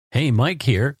Hey, Mike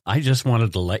here. I just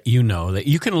wanted to let you know that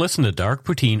you can listen to Dark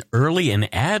Poutine early and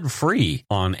ad-free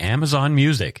on Amazon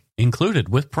Music, included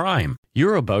with Prime.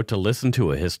 You're about to listen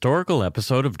to a historical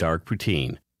episode of Dark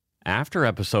Poutine. After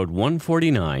episode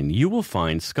 149, you will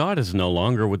find Scott is no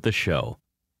longer with the show.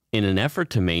 In an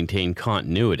effort to maintain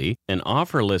continuity and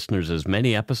offer listeners as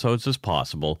many episodes as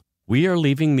possible, we are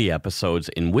leaving the episodes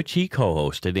in which he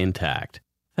co-hosted intact.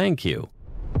 Thank you.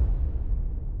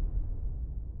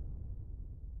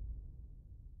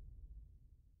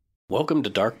 Welcome to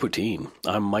Dark Poutine.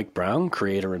 I'm Mike Brown,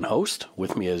 creator and host.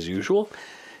 With me, as usual,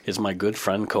 is my good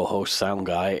friend, co-host, sound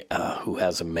guy, who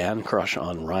has a man crush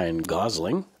on Ryan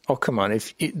Gosling. Oh, come on.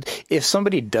 If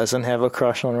somebody doesn't have a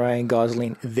crush on Ryan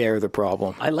Gosling, they're the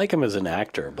problem. I like him as an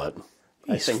actor, but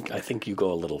I think you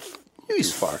go a little too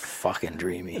far. Fucking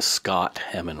dreamy. Scott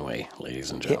Hemingway,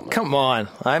 ladies and gentlemen. Yeah, come on.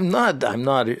 I'm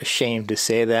not ashamed to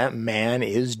say that man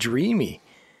is dreamy.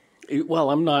 Well,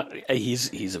 I'm not.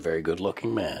 He's a very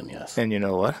good-looking man, yes. And you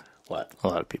know what? What? A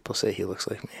lot of people say he looks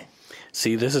like me.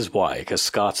 See, this is why, because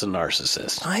Scott's a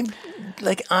narcissist. I'm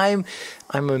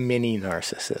a mini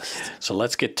narcissist. So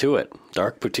let's get to it.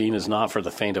 Dark Poutine is not for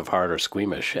the faint of heart or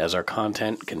squeamish, as our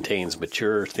content contains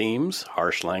mature themes,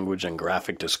 harsh language, and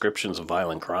graphic descriptions of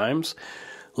violent crimes.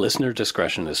 Listener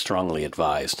discretion is strongly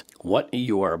advised. What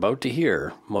you are about to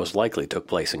hear most likely took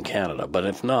place in Canada, but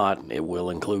if not, it will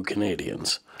include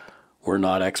Canadians. We're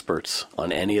not experts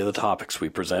on any of the topics we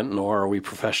present, nor are we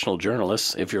professional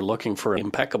journalists. If you're looking for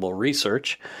impeccable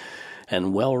research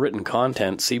and well-written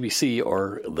content, CBC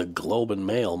or the Globe and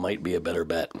Mail might be a better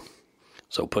bet.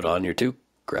 So put on your toque,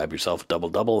 grab yourself a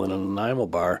double-double and an Nanaimo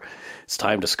bar. It's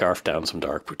time to scarf down some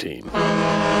Dark Poutine.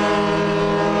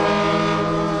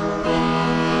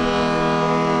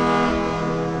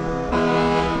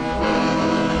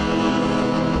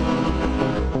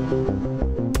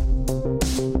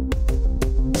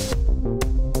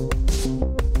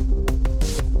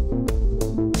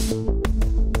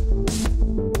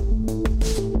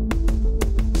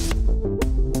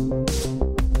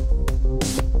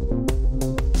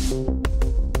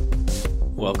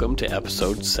 Welcome to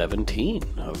episode 17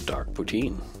 of Dark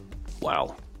Poutine.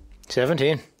 Wow.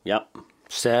 17? Yep.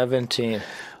 17.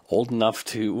 Old enough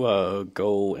to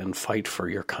go and fight for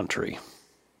your country.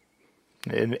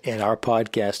 And our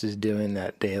podcast is doing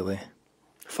that daily.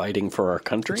 Fighting for our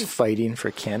country? It's fighting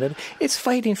for Canada. It's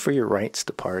fighting for your rights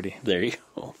to party. There you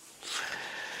go.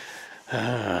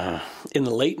 In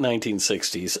the late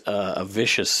 1960s, a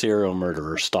vicious serial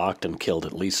murderer stalked and killed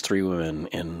at least 3 women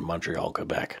in Montreal,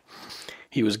 Quebec.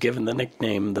 He was given the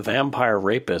nickname the Vampire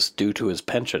Rapist due to his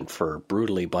penchant for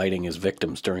brutally biting his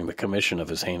victims during the commission of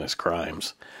his heinous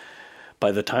crimes.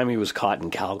 By the time he was caught in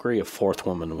Calgary, a 4th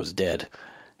woman was dead.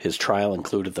 His trial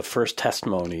included the first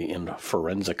testimony in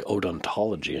forensic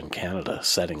odontology in Canada,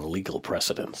 setting legal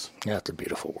precedents. Yeah, that's a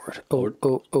beautiful word.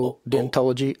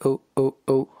 Dentology.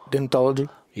 Dentology.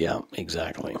 Yeah,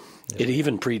 exactly. It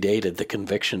even predated the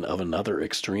conviction of another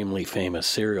extremely famous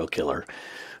serial killer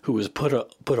who was put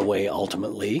away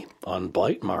ultimately on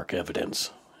bite mark evidence.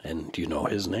 And do you know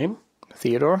his name?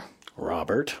 Theodore?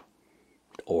 Robert.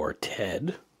 Or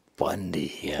Ted.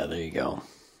 Bundy. Yeah, there you go.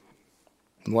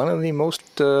 One of the most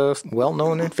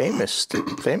well-known and famous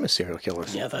serial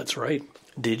killers. Yeah, that's right.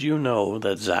 Did you know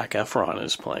that Zac Efron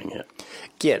is playing it?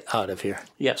 Get out of here.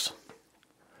 Yes.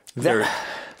 There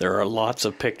are lots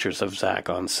of pictures of Zac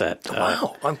on set.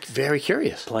 Wow, I'm very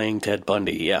curious. Playing Ted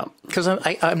Bundy, yeah. Because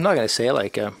I'm not going to say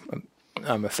like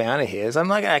I'm a fan of his.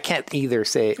 I can't either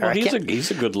say. Well,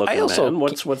 he's a good-looking man.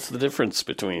 What's the difference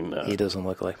between? He doesn't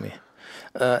look like me.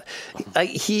 Let's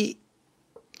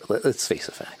face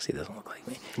the facts. He doesn't look like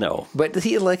me. No, but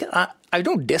I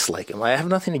don't dislike him. I have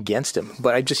nothing against him.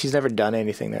 But he's never done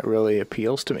anything that really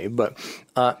appeals to me. But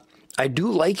I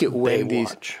do like it when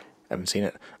Baywatch. I haven't seen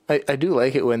it. I do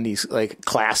like it when these like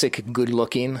classic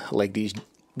good-looking, like these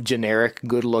generic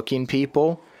good-looking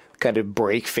people kind of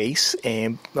break face.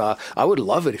 And I would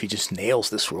love it if he just nails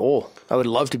this role. I would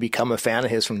love to become a fan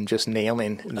of his from just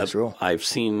nailing this role. I've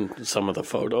seen some of the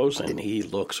photos, and he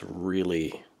looks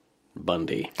really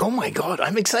Bundy. Oh my God,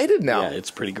 I'm excited now. Yeah,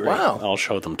 it's pretty great. Wow. I'll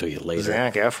show them to you later.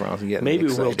 Zac Efron's getting Maybe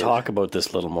me excited. we'll talk about this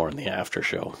a little more in the after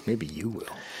show. Maybe you will.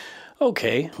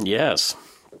 Okay, yes.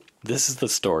 This is the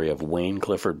story of Wayne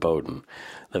Clifford Bowden,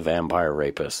 the vampire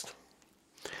rapist.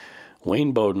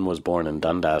 Wayne Bowden was born in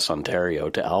Dundas,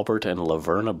 Ontario, to Albert and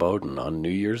Laverna Bowden on New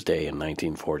Year's Day in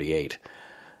 1948.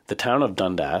 The town of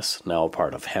Dundas, now a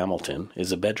part of Hamilton,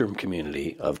 is a bedroom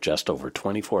community of just over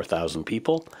 24,000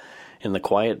 people in the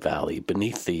quiet valley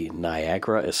beneath the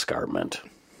Niagara Escarpment.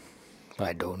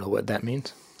 I don't know what that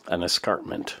means. An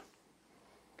escarpment.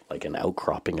 like an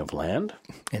outcropping of land.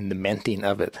 And the menting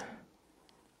of it.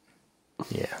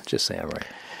 Yeah, just saying, right.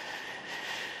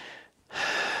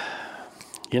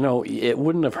 You know, it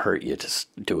wouldn't have hurt you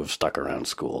to have stuck around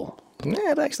school.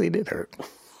 Yeah, it actually did hurt.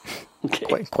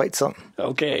 Okay. Quite something.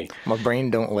 Okay. My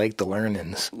brain don't like the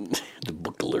learnings. The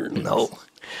book learnings. No.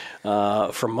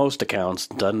 From most accounts,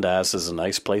 Dundas is a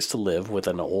nice place to live with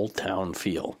an old town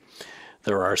feel.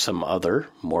 There are some other,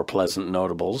 more pleasant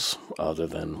notables, other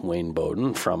than Wayne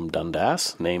Bowden, from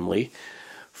Dundas, namely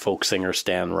folk singer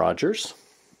Stan Rogers.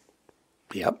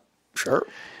 Yep, sure.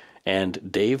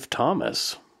 And Dave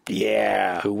Thomas,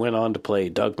 Yeah. who went on to play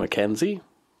Doug McKenzie.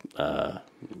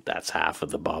 That's half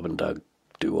of the Bob and Doug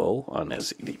duo on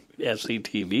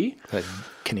SCTV. Like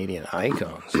Canadian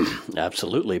icons.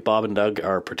 Absolutely. Bob and Doug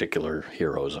are particular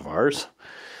heroes of ours.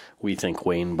 We think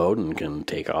Wayne Bowden can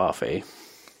take off, eh?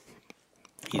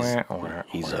 He's a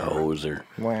hoser.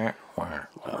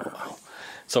 Oh.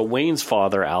 So Wayne's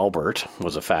father, Albert,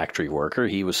 was a factory worker.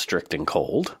 He was strict and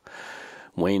cold.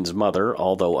 Wayne's mother,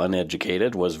 although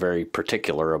uneducated, was very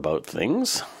particular about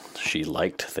things. She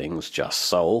liked things just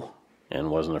so and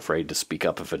wasn't afraid to speak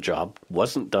up if a job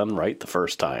wasn't done right the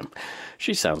first time.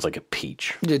 She sounds like a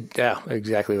peach. Yeah,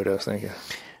 exactly what I was thinking.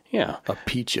 Yeah. A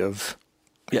peach of...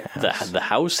 Yeah, the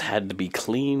house had to be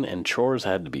clean and chores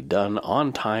had to be done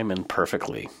on time and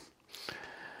perfectly.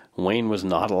 Wayne was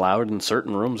not allowed in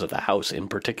certain rooms of the house, in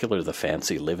particular the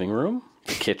fancy living room,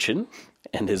 the kitchen,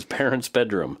 and his parents'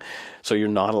 bedroom. So you're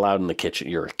not allowed in the kitchen.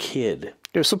 You're a kid.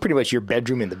 So pretty much your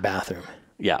bedroom and the bathroom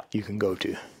Yeah. you can go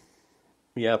to.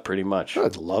 Yeah, pretty much.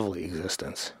 That's a lovely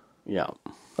existence. Yeah.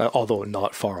 Although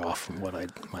not far off from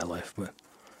my life. But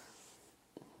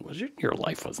Your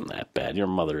life wasn't that bad. Your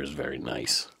mother is very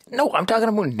nice. no, I'm talking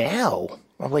about now.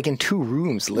 I'm like in 2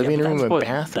 rooms, living room and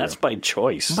bathroom. That's by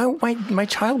choice. My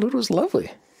childhood was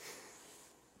lovely.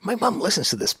 My mom listens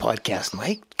to this podcast,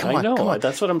 Mike. Come on.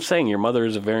 That's what I'm saying. Your mother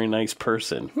is a very nice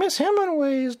person. Miss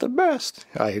Hemingway is the best.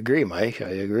 I agree, Mike. I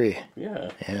agree.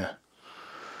 Yeah. Yeah.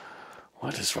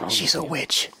 What is wrong She's with a you?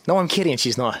 witch. No, I'm kidding.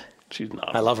 She's not. She's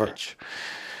not. I love her. Witch.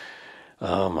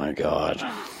 Oh, my God.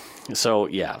 So,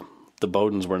 yeah, the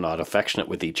Bowdens were not affectionate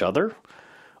with each other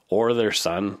or their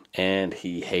son, and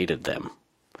he hated them.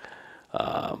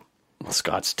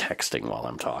 Scott's texting while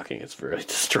I'm talking. It's very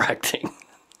distracting.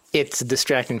 It's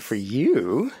distracting for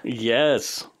you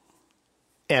Yes.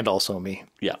 and also me.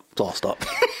 Yeah. So I'll stop.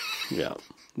 Yeah.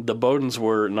 The Bowdens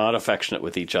were not affectionate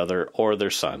with each other or their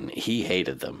son. He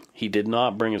hated them. He did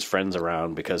not bring his friends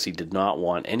around because he did not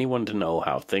want anyone to know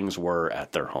how things were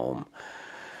at their home.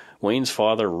 Wayne's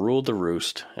father ruled the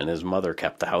roost, and his mother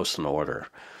kept the house in order.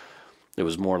 It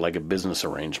was more like a business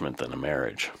arrangement than a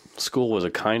marriage. School was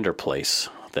a kinder place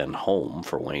than home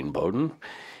for Wayne Bowden.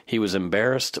 He was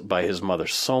embarrassed by his mother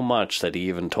so much that he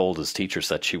even told his teachers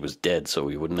that she was dead so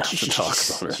he wouldn't have to talk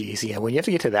about her. Jeez, yeah, when you have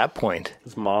to get to that point.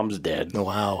 His mom's dead.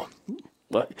 Wow.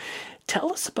 What?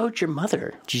 Tell us about your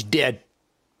mother. She's dead.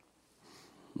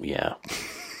 Yeah.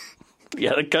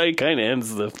 Yeah, that guy kind of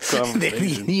ends the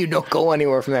conversation. You don't go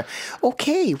anywhere from there.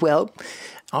 Okay, well,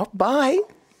 bye.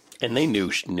 And they knew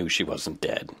she wasn't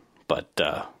dead. But,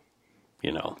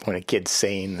 When a kid's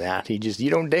saying that, you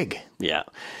don't dig. yeah.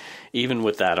 Even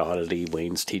with that oddity,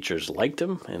 Wayne's teachers liked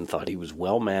him and thought he was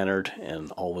well-mannered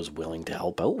and always willing to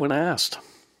help out when asked.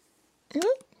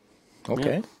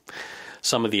 Okay. Yeah.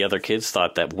 Some of the other kids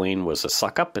thought that Wayne was a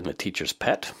suck-up and a teacher's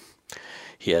pet.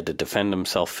 He had to defend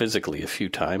himself physically a few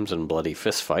times in bloody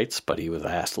fistfights, but he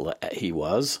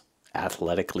was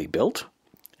athletically built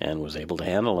and was able to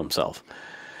handle himself.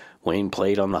 Wayne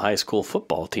played on the high school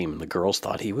football team, and the girls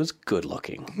thought he was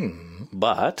good-looking.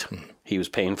 But he was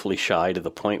painfully shy to the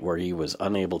point where he was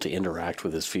unable to interact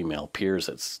with his female peers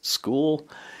at school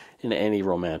in any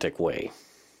romantic way.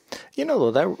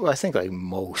 I think like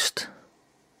most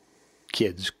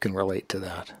kids can relate to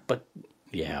that. But,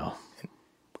 yeah,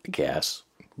 I guess.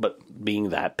 But being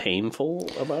that painful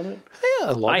about it?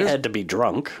 Yeah, I had to be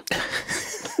drunk.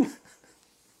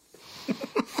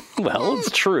 Well, it's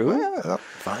true. Yeah,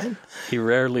 fine. He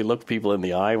rarely looked people in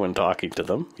the eye when talking to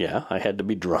them. Yeah, I had to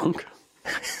be drunk.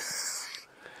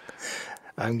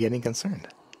 I'm getting concerned.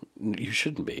 You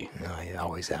shouldn't be. No, I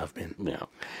always have been. Yeah.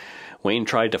 Wayne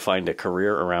tried to find a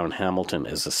career around Hamilton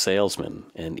as a salesman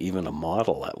and even a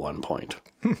model at one point.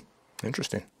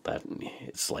 Interesting.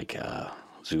 It's like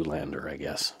Zoolander, I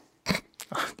guess.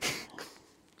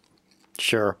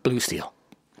 Sure. Blue Steel.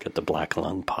 Get the black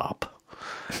lung pop.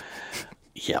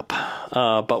 Yep.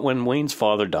 But when Wayne's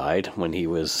father died, when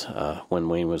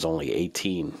Wayne was only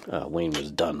 18, Wayne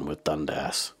was done with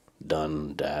Dundas.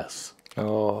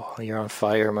 Oh, you're on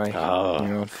fire, Mike. Oh.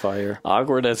 You're on fire.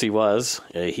 Awkward as he was,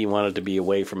 he wanted to be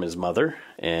away from his mother,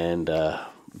 and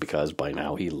because by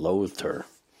now he loathed her.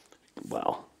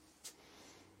 Well,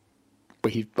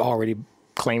 But he already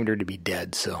claimed her to be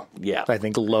dead, so yeah. I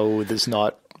think loathe is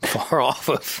not far off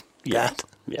of that.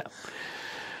 Yeah.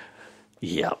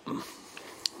 Yeah.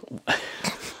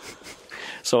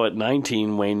 So at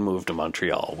 19, Wayne moved to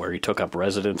Montreal, where he took up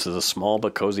residence as a small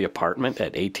but cozy apartment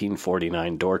at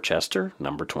 1849 Dorchester,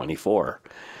 number 24.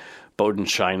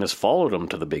 Bowden's shyness followed him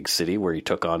to the big city, where he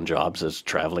took on jobs as a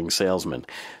traveling salesman.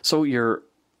 So you're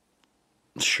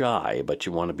shy, but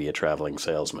you want to be a traveling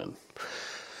salesman.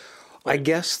 I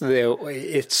guess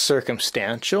it's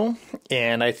circumstantial,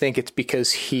 and I think it's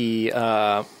because he's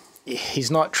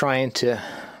not trying to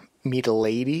meet a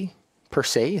lady per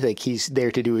se. Like, he's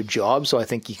there to do a job, so I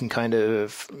think you can kind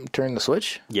of turn the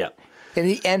switch. Yeah.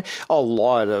 And a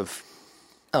lot of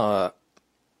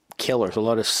killers, a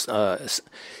lot of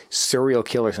serial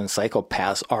killers and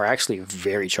psychopaths are actually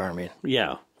very charming.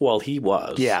 Yeah. Well, he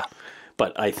was. Yeah.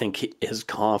 But I think his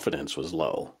confidence was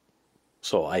low.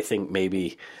 So I think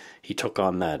maybe he took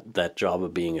on that job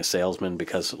of being a salesman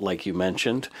because, like you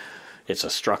mentioned, it's a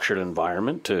structured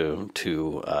environment to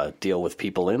deal with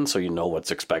people in, so you know what's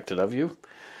expected of you.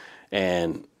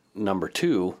 And number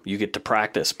two, you get to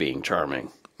practice being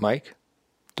charming. Mike,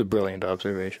 it's a brilliant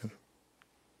observation.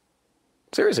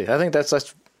 Seriously, I think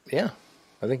that's yeah.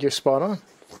 I think you're spot on.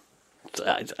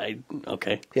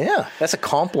 Okay. Yeah, that's a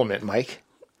compliment, Mike.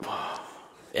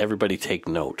 Everybody take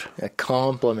note. A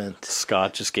compliment.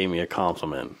 Scott just gave me a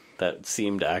compliment that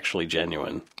seemed actually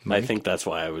genuine. Mike? I think that's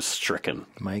why I was stricken.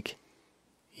 Mike,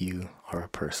 you are a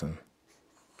person.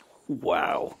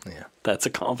 Wow. Yeah. That's a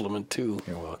compliment too.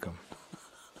 You're welcome.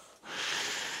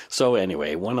 So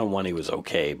anyway, one-on-one he was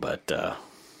okay, but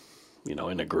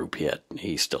in a group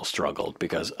he still struggled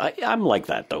because I'm like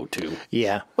that though too.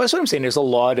 Yeah. Well, that's what I'm saying. There's a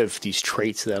lot of these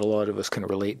traits that a lot of us can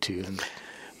relate to.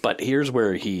 But here's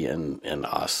where he and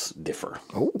us differ.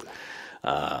 Oh.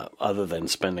 Other than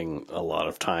spending a lot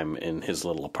of time in his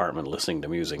little apartment listening to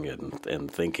music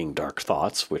and thinking dark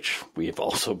thoughts, which we've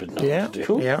also been known to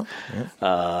do.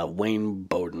 Yeah. Wayne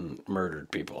Bowden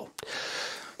murdered people.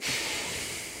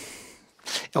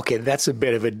 Okay, that's a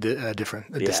bit of a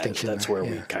different distinction. That's there. where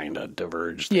we kind of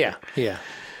diverged. Yeah.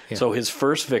 So his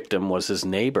first victim was his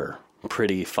neighbor,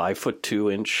 pretty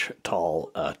 5'2" tall,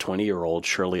 20-year-old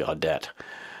Shirley Audette.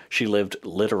 She lived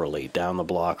literally down the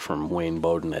block from Wayne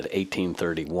Bowden at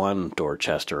 1831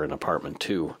 Dorchester in apartment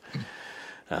 2.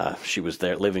 She was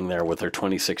living there with her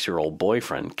 26-year-old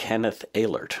boyfriend, Kenneth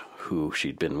Ehlert, who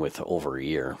she'd been with over a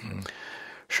year.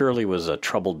 Shirley was a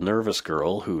troubled, nervous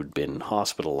girl who'd been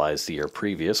hospitalized the year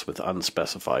previous with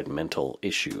unspecified mental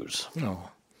issues.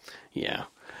 Oh. Yeah.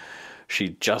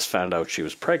 She just found out she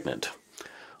was pregnant.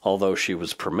 Although she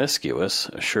was promiscuous,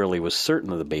 Shirley was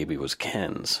certain the baby was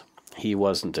Ken's. He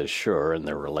wasn't as sure, and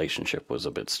their relationship was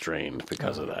a bit strained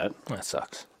because of that. That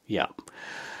sucks. Yeah.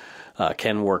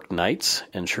 Ken worked nights,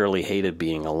 and Shirley hated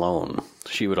being alone.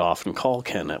 She would often call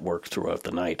Ken at work throughout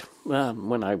the night.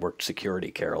 When I worked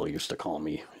security, Carol used to call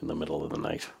me in the middle of the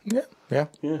night. Yeah.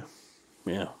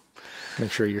 Yeah.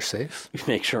 Make sure you're safe.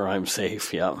 Make sure I'm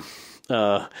safe, yeah.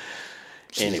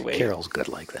 Anyway. Carol's good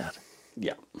like that.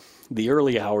 Yeah. The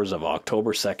early hours of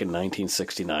October 2nd,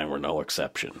 1969 were no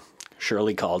exception.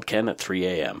 Shirley called Ken at 3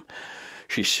 a.m.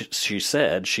 She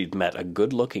said she'd met a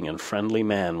good-looking and friendly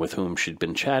man with whom she'd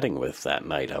been chatting with that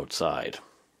night outside.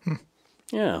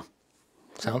 Yeah.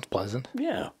 Sounds pleasant.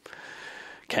 Yeah.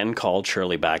 Ken called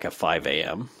Shirley back at 5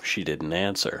 a.m. She didn't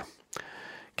answer.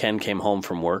 Ken came home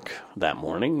from work that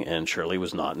morning, and Shirley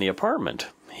was not in the apartment.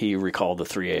 He recalled the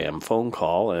 3 a.m. phone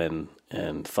call and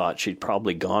thought she'd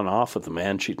probably gone off with the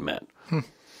man she'd met.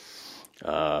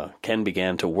 Ken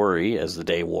began to worry as the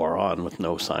day wore on with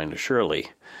no sign of Shirley.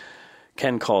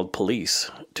 Ken called police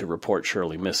to report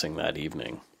Shirley missing that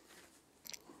evening.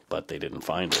 But they didn't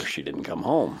find her. She didn't come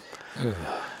home.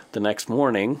 The next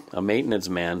morning, a maintenance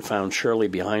man found Shirley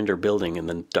behind her building in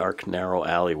the dark, narrow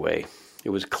alleyway. It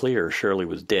was clear Shirley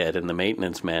was dead, and the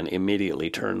maintenance man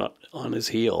immediately turned on his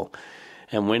heel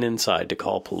and went inside to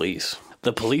call police.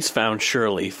 The police found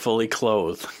Shirley fully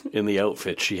clothed in the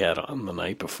outfit she had on the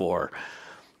night before,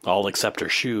 all except her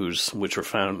shoes, which were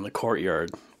found in the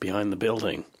courtyard behind the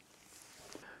building.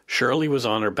 Shirley was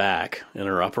on her back, and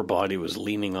her upper body was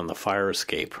leaning on the fire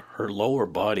escape. Her lower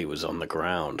body was on the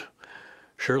ground.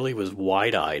 Shirley was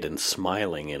wide-eyed and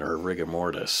smiling in her rigor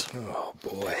mortis. Oh,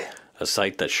 boy. a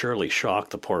sight that surely shocked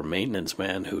the poor maintenance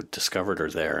man who discovered her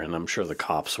there, and I'm sure the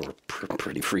cops were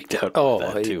pretty freaked out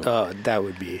about that too. That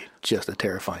would be just a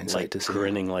terrifying sight to see.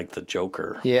 Grinning like the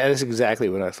Joker. Yeah, that's exactly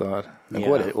what I thought. Like,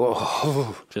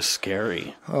 whoa. Just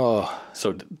scary. Oh.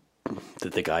 So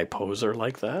did the guy pose her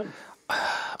like that?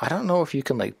 I don't know if you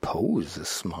can like pose a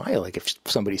smile, like if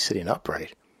somebody's sitting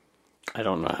upright. I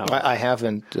don't know how. I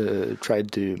haven't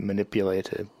tried to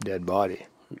manipulate a dead body.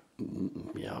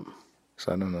 Yeah.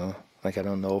 So I don't know. Like, I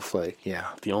don't know if, like, yeah.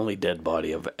 The only dead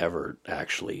body I've ever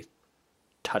actually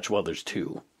touched, well, there's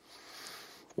two.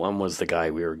 One was the guy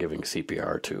we were giving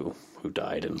CPR to who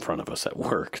died in front of us at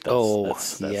work.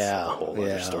 That's yeah. a whole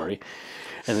other story.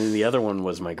 And then the other one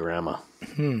was my grandma.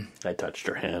 I touched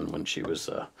her hand when she was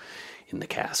in the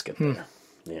casket there.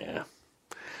 Yeah.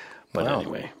 But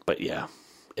anyway, yeah,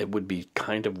 it would be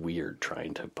kind of weird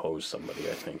trying to pose somebody,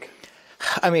 I think.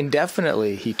 I mean,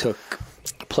 definitely he took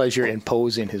pleasure in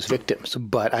posing his victims,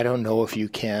 but I don't know if you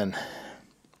can.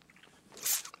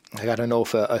 Like, I don't know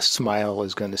if a smile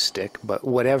is going to stick, but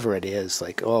whatever it is,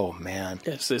 like, oh man,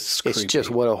 it's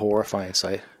just what a horrifying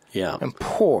sight. Yeah, and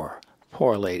poor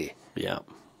lady. Yeah,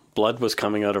 blood was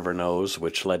coming out of her nose,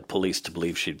 which led police to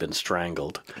believe she'd been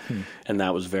strangled, and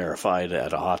that was verified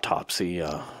at autopsy.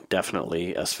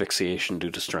 Definitely, asphyxiation due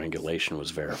to strangulation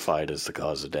was verified as the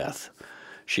cause of death.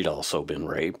 She'd also been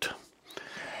raped.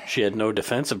 She had no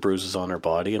defensive bruises on her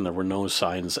body, and there were no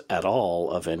signs at all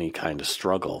of any kind of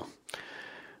struggle.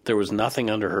 There was nothing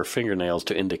under her fingernails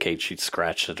to indicate she'd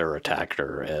scratched at or attacked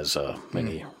her, as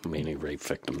many rape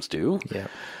victims do. Yeah.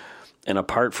 And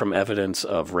apart from evidence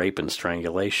of rape and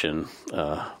strangulation,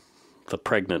 the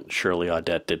pregnant Shirley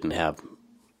Audette didn't have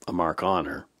a mark on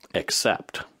her,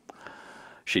 except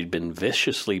she'd been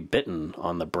viciously bitten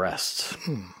on the breasts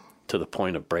to the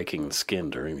point of breaking the skin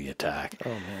during the attack. Oh,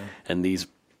 man. And these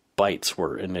bites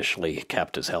were initially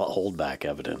kept as holdback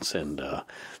evidence, and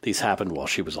these happened while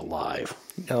she was alive.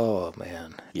 Oh,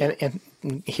 man. Yeah. And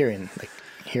hearing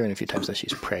a few times that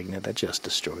she's pregnant, that just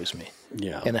destroys me.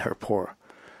 Yeah. And her poor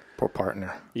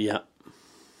partner. Yeah.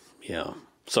 Yeah.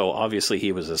 So obviously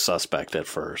he was a suspect at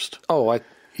first. Oh,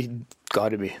 he got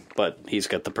to be. But he's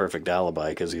got the perfect alibi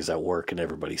because he's at work and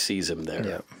everybody sees him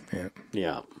there.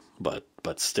 Yeah.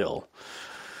 But still,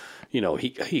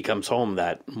 he comes home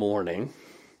that morning,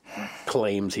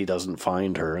 claims he doesn't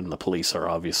find her, and the police are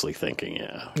obviously thinking,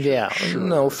 sure.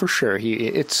 No, for sure.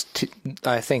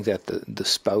 I think that the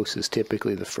spouse is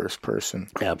typically the first person.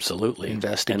 Absolutely.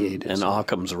 Investigated. And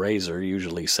Occam's razor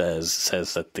usually says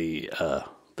that the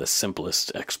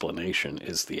simplest explanation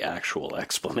is the actual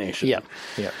explanation.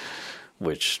 Yeah.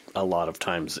 Which a lot of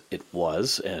times it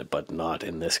was, but not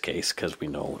in this case because we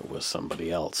know it was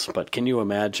somebody else. But can you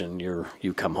imagine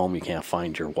you come home, you can't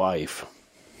find your wife,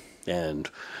 and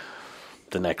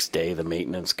the next day the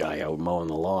maintenance guy out mowing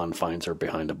the lawn finds her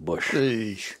behind a bush?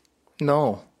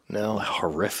 No.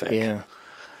 Horrific. Yeah.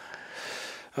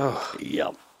 Oh.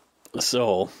 Yep.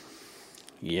 So,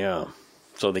 yeah.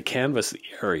 So they canvassed the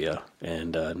area,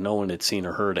 and no one had seen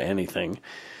or heard anything.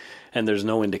 And there's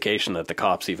no indication that the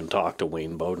cops even talked to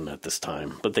Wayne Bowden at this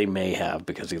time, but they may have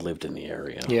because he lived in the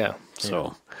area. Yeah.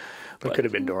 So it could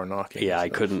have been door knocking. Yeah, I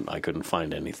couldn't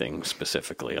find anything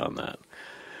specifically on that.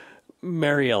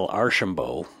 Marielle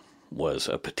Archambault was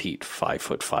a petite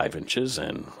 5'5"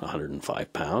 and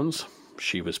 105 pounds.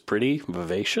 She was pretty,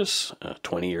 vivacious,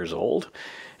 20 years old,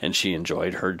 and she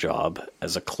enjoyed her job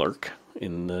as a clerk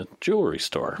in the jewelry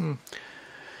store.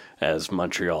 As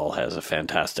Montreal has a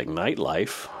fantastic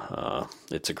nightlife,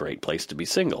 it's a great place to be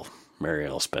single.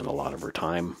 Marielle spent a lot of her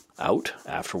time out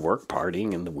after work,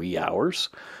 partying in the wee hours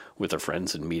with her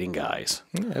friends and meeting guys.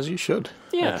 As you should.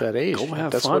 Yeah, at that age. go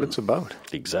have That's fun. what it's about.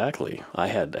 Exactly. I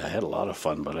had a lot of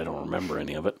fun, but I don't remember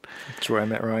any of it. That's where I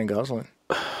met Ryan Gosling.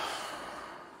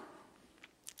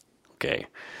 Okay.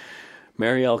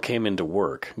 Marielle came into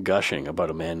work gushing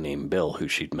about a man named Bill who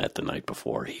she'd met the night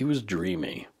before. He was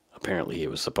dreamy. Apparently he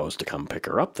was supposed to come pick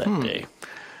her up that day.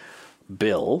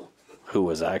 Bill, who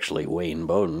was actually Wayne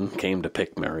Bowden, came to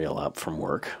pick Marielle up from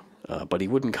work, but he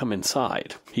wouldn't come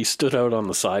inside. He stood out on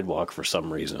the sidewalk for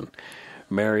some reason.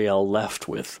 Marielle left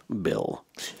with Bill.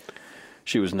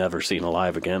 She was never seen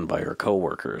alive again by her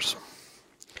co-workers.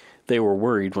 They were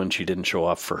worried when she didn't show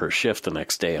up for her shift the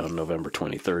next day on November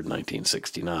 23rd,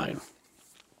 1969.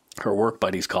 Her work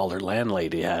buddies called her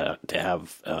landlady to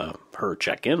have her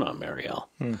check in on Marielle.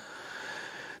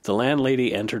 The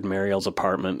landlady entered Marielle's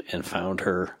apartment and found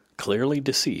her clearly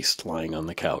deceased lying on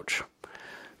the couch.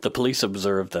 The police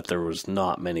observed that there was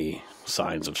not many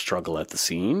signs of struggle at the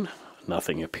scene.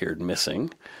 Nothing appeared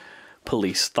missing.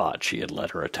 Police thought she had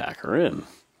let her attacker in.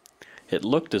 It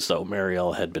looked as though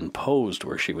Marielle had been posed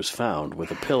where she was found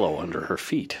with a pillow under her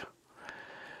feet.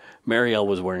 Marielle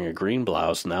was wearing a green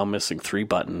blouse, now missing 3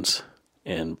 buttons,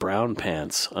 and brown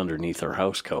pants underneath her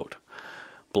housecoat.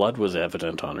 Blood was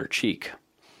evident on her cheek.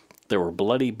 There were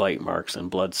bloody bite marks and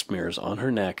blood smears on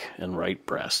her neck and right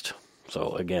breast.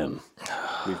 So again,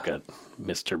 we've got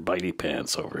Mr. Bitey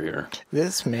Pants over here.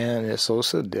 This man is so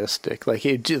sadistic. Like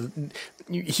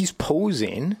he's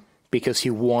posing because he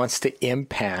wants to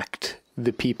impact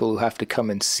the people who have to come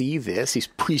and see this.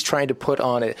 He's trying to put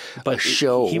on a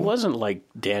show. He wasn't like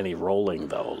Danny Rolling,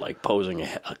 though, like posing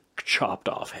a chopped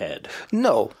off head.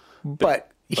 No,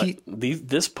 but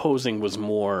this posing was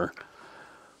more.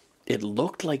 It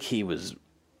looked like he was.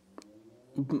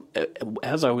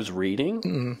 As I was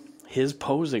reading, his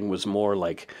posing was more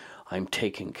like, I'm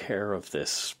taking care of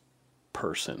this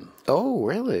person. Oh,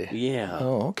 really? Yeah.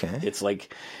 Oh, okay. It's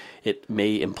like it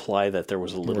may imply that there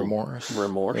was a little remorse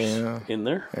in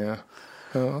there. Yeah.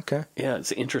 Oh, okay. Yeah,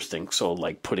 it's interesting. So,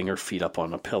 like putting her feet up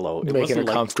on a pillow, making her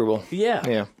comfortable.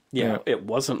 Yeah. It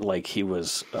wasn't like he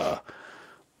was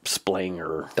splaying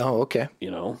her. Oh, okay.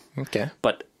 Okay.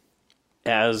 But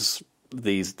as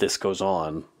this goes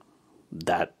on,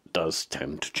 that does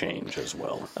tend to change as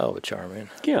well. Oh, charming.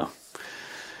 Yeah.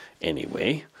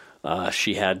 Anyway,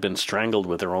 she had been strangled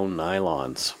with her own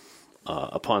nylons.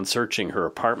 Upon searching her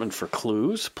apartment for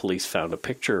clues, police found a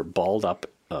picture balled up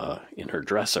in her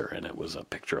dresser, and it was a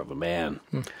picture of a man.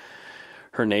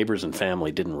 Her neighbors and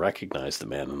family didn't recognize the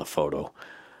man in the photo.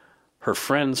 Her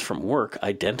friends from work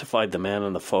identified the man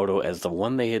in the photo as the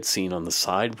one they had seen on the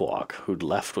sidewalk who'd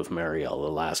left with Marielle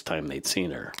the last time they'd seen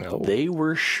her. Oh. They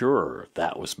were sure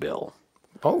that was Bill.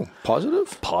 Oh,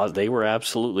 positive? They were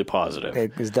absolutely positive.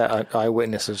 Is that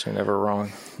eyewitnesses are never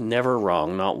wrong? Never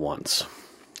wrong, not once.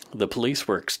 The police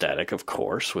were ecstatic, of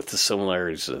course, with the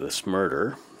similarities of this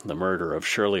murder, the murder of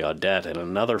Shirley Audette and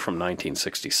another from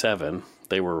 1967.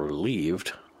 They were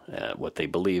relieved at what they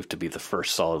believed to be the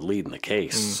first solid lead in the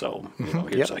case. So,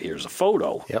 here's a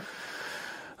photo. Yep.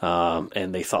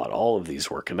 And they thought all of these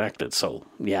were connected. So,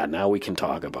 yeah, now we can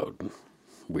talk about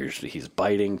where he's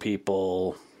biting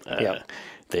people.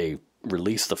 They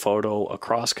released the photo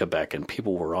across Quebec, and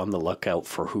people were on the lookout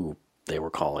for who they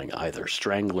were calling either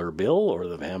Strangler Bill or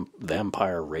the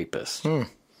Vampire Rapist.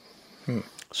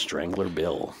 Strangler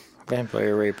Bill.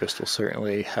 Vampire Rapist will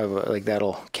certainly have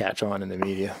that'll catch on in the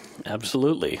media.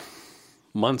 Absolutely.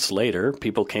 Months later,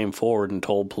 people came forward and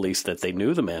told police that they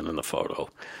knew the man in the photo.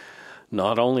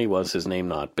 Not only was his name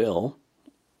not Bill,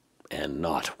 and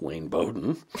not Wayne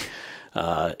Bowden,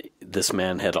 this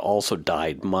man had also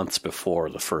died months before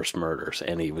the first murders,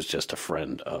 and he was just a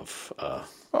friend of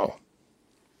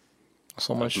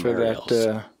so much for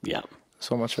that. Yeah.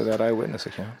 So much for that eyewitness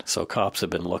account. So cops have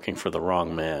been looking for the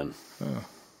wrong man. Oh.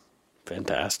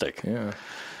 Fantastic. Yeah.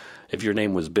 If your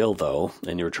name was Bill, though,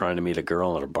 and you were trying to meet a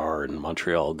girl at a bar in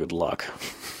Montreal, good luck.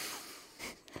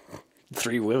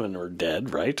 3 women were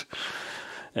dead, right?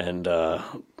 And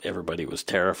everybody was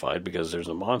terrified because there's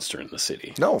a monster in the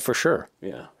city. No, for sure.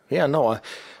 Yeah. Yeah, no.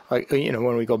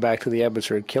 When we go back to the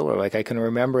Abbotsford Killer, I can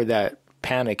remember that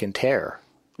panic and terror.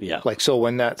 Yeah. So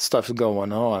when that stuff's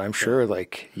going on, I'm sure,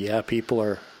 people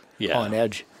are on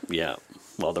edge. Yeah.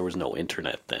 Well, there was no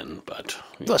internet then, but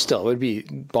still, it would be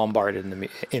bombarded on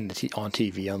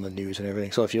TV, on the news, and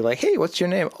everything. So if you're like, "Hey, what's your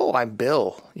name?" "Oh, I'm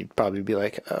Bill," you'd probably be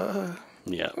like,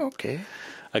 yeah, okay."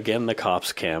 Again, the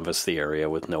cops canvassed the area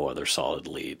with no other solid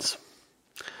leads.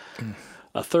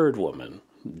 A third woman,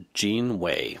 Jean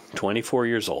Way, 24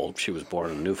 years old. She was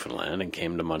born in Newfoundland and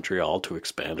came to Montreal to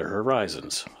expand her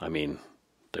horizons. I mean,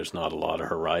 there's not a lot of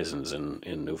horizons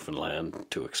in Newfoundland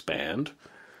to expand.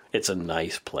 It's a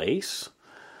nice place,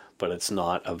 but it's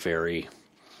not a very,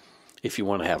 if you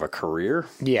want to have a career.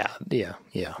 Yeah.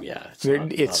 It's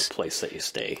not a place that you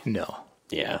stay. No.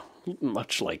 Yeah,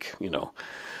 much like,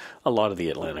 a lot of the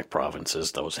Atlantic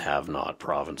provinces, those have-not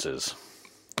provinces.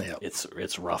 Yeah.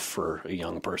 It's rough for a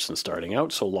young person starting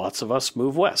out, so lots of us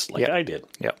move west, like I did.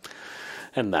 Yeah.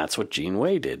 And that's what Jean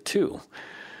Way did, too.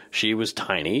 She was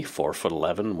tiny,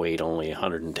 4'11", weighed only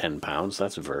 110 pounds.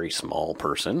 That's a very small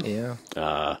person. Yeah.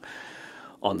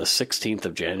 On the 16th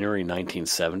of January,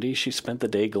 1970, she spent the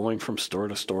day going from store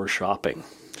to store shopping.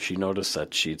 She noticed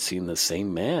that she'd seen the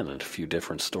same man at a few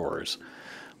different stores.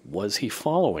 Was he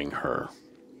following her?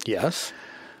 Yes.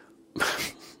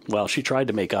 Well, she tried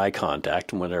to make eye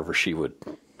contact, and whenever she would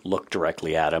look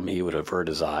directly at him, he would avert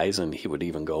his eyes, and he would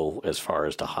even go as far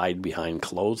as to hide behind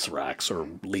clothes racks or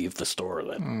leave the store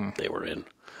that they were in.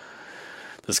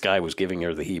 This guy was giving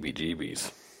her the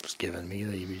heebie-jeebies. It's giving me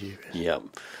the heebie-jeebies. Yep.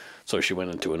 So she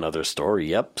went into another store.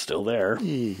 Yep, still there.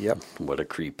 Yep. What a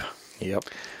creep. Yep.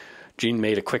 Jean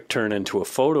made a quick turn into a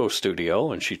photo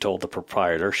studio, and she told the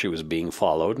proprietor she was being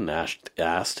followed and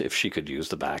asked if she could use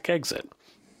the back exit.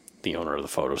 The owner of the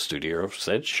photo studio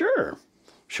said, sure,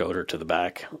 showed her to the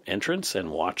back entrance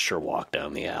and watched her walk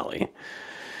down the alley.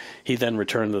 He then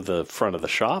returned to the front of the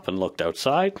shop and looked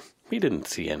outside. He didn't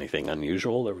see anything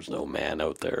unusual. There was no man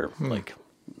out there, like,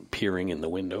 peering in the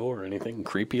window or anything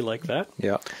creepy like that.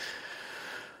 Yeah.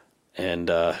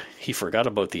 And he forgot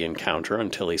about the encounter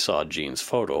until he saw Jean's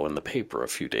photo in the paper a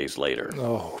few days later.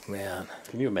 Oh, man.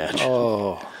 Can you imagine?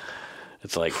 Oh.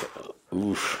 It's like,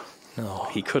 oof. No.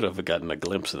 He could have gotten a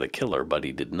glimpse of the killer, but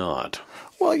he did not.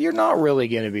 Well, you're not really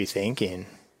going to be thinking,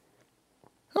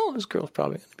 oh, this girl's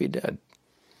probably going to be dead.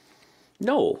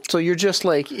 No. So you're just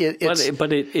like...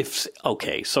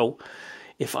 Okay, so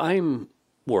if I'm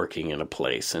working in a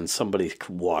place and somebody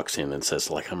walks in and says,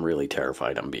 like, I'm really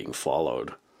terrified I'm being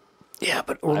followed... Yeah,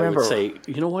 but remember... I would say,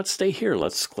 you know what, stay here.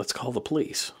 Let's call the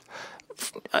police.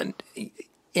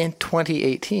 In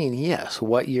 2018, yes.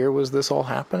 What year was this all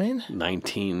happening?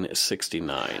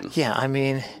 1969. Yeah, I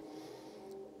mean...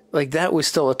 Like, that was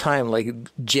still a time, like,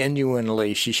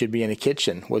 genuinely she should be in a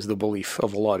kitchen was the belief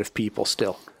of a lot of people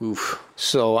still. Oof.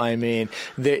 So, I mean,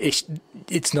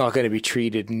 it's not going to be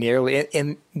treated nearly...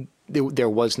 And there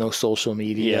was no social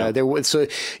media. Yeah. So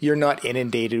you're not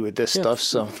inundated with this stuff.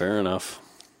 So fair enough.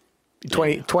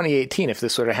 2018, if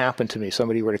this sort of happened to me,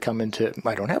 somebody were to come into...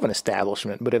 I don't have an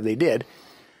establishment, but if they did...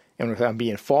 And if I'm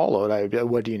being followed,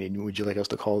 what do you need? Would you like us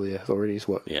to call the authorities?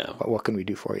 What can we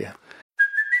do for you?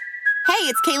 Hey,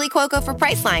 it's Kaylee Cuoco for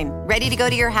Priceline. Ready to go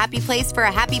to your happy place for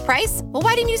a happy price? Well,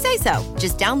 why didn't you say so?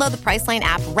 Just download the Priceline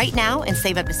app right now and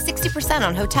save up to 60%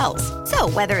 on hotels. So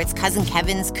whether it's Cousin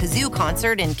Kevin's Kazoo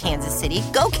Concert in Kansas City,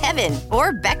 go Kevin,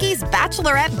 or Becky's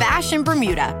Bachelorette Bash in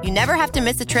Bermuda, you never have to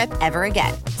miss a trip ever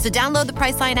again. So download the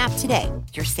Priceline app today.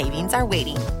 Your savings are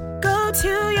waiting. Go to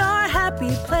your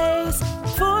happy place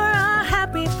for a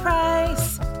happy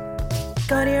price.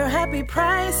 Go to your happy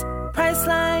price,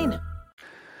 Priceline.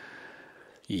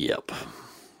 Yep.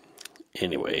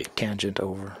 Anyway. Tangent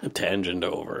over.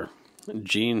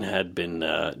 Jean had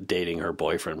been dating her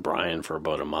boyfriend Brian for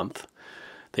about a month.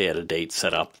 They had a date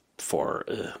set up for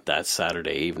that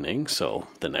Saturday evening, so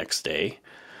the next day.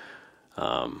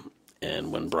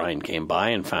 And when Brian came by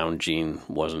and found Jean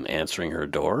wasn't answering her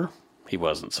door, he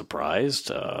wasn't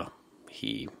surprised.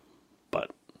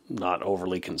 But not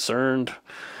overly concerned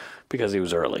because he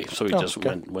was early. So he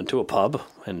went to a pub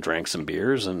and drank some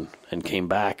beers and came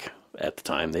back at the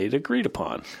time they'd agreed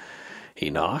upon. He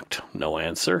knocked, no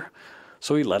answer.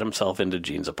 So he let himself into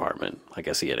Jean's apartment. I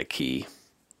guess he had a key.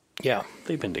 Yeah.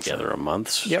 They've been together a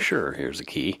month. Yep. Sure, here's a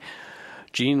key.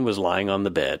 Jean was lying on the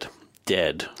bed,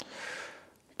 dead,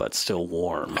 but still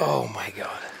warm. Oh, my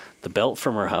God. The belt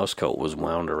from her housecoat was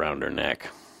wound around her neck.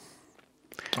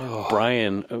 Oh.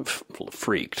 Brian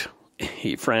freaked.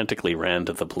 He frantically ran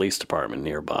to the police department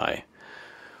nearby.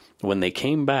 When they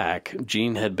came back,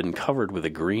 Jean had been covered with a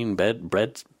green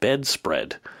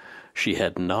bedspread. She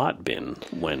had not been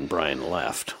when Brian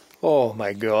left. Oh,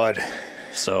 my God.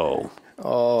 So,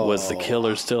 was the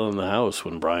killer still in the house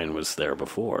when Brian was there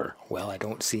before? Well, I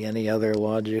don't see any other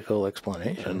logical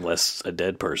explanation. Unless a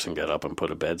dead person got up and put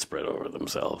a bedspread over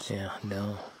themselves. Yeah,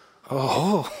 no.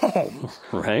 Oh.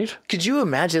 Right? Could you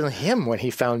imagine him when he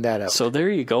found that out? So there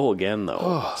you go again, though.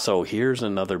 Oh. So here's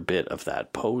another bit of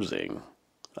that posing.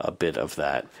 A bit of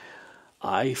that,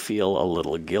 I feel a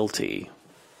little guilty,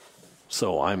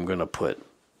 so I'm going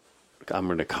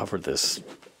to cover this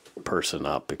person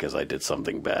up because I did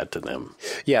something bad to them.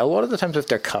 Yeah, a lot of the times if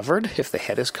they're covered, if the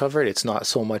head is covered, it's not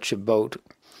so much about...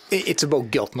 It's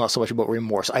about guilt, not so much about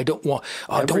remorse. I don't want...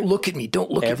 don't look at me.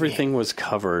 Don't look at me. Everything was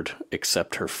covered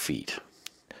except her feet.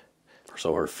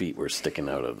 So her feet were sticking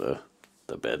out of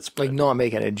the bedspread. Like, not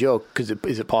making a joke, because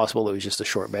is it possible it was just a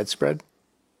short bedspread?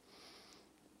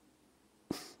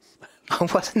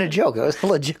 It wasn't a joke. It was a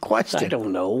legit question. I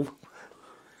don't know.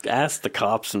 Ask the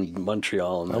cops in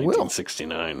Montreal in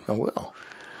 1969. I will.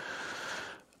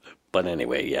 But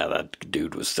anyway, yeah, that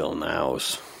dude was still in the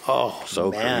house. Oh,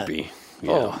 so man. creepy.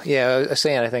 Yeah. Oh, yeah. I was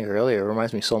saying, I think earlier, it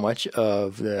reminds me so much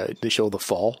of the show The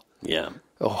Fall. Yeah.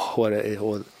 Oh,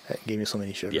 it gave me so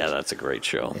many shivers. Yeah, that's a great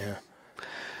show.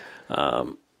 Yeah.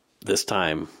 This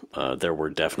time, there were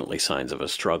definitely signs of a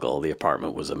struggle. The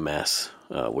apartment was a mess,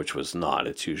 which was not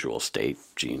its usual state.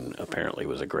 Jean apparently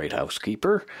was a great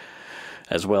housekeeper.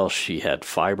 As well, she had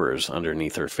fibers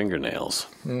underneath her fingernails,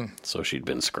 so she'd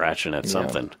been scratching at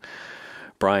something.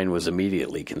 Brian was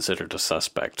immediately considered a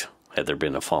suspect. Had there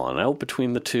been a falling out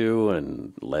between the two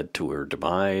and led to her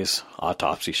demise?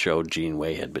 Autopsy showed Jean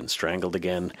Way had been strangled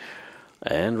again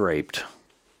and raped.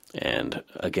 And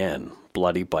again,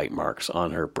 bloody bite marks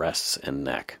on her breasts and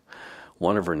neck.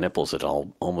 One of her nipples had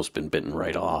almost been bitten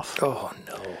right off. Oh,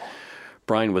 no.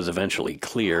 Brian was eventually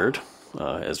cleared,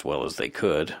 as well as they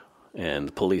could, and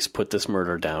the police put this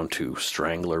murder down to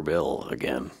Strangler Bill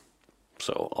again.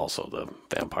 So also the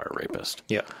vampire rapist.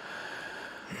 Yeah.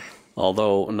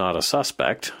 Although not a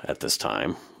suspect at this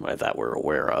time that we're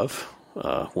aware of,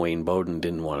 Wayne Bowden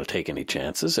didn't want to take any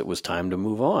chances. It was time to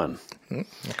move on.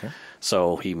 Okay.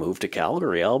 So he moved to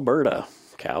Calgary, Alberta,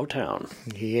 Cowtown.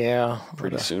 Yeah.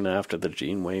 Pretty soon after the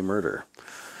Janeway murder.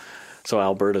 So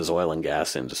Alberta's oil and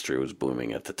gas industry was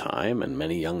booming at the time, and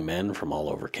many young men from all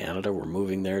over Canada were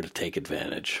moving there to take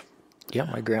advantage. Yeah,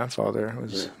 my grandfather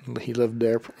he lived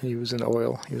there. He was an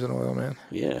oil man.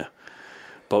 Yeah.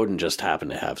 Bowden just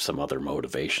happened to have some other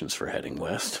motivations for heading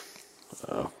west,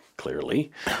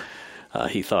 clearly.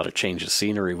 He thought a change of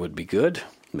scenery would be good.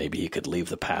 Maybe he could leave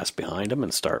the past behind him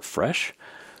and start fresh.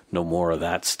 No more of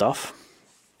that stuff.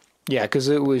 Yeah, because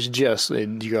it was just the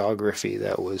geography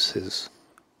that was his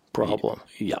problem.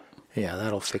 Yeah. Yeah,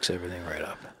 that'll fix everything right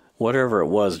up. Whatever it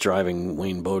was driving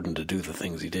Wayne Bowden to do the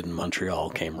things he did in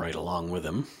Montreal came right along with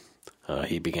him.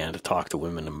 He began to talk to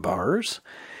women in bars.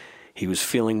 He was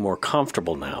feeling more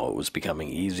comfortable now. It was becoming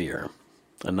easier.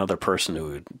 Another person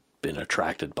who had been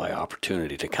attracted by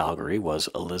opportunity to Calgary was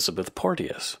Elizabeth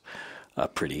Porteous, a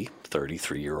pretty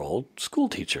 33-year-old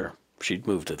schoolteacher. She'd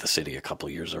moved to the city a couple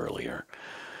years earlier.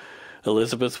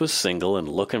 Elizabeth was single and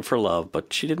looking for love,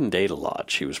 but she didn't date a lot.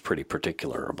 She was pretty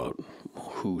particular about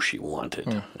who she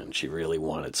wanted, and she really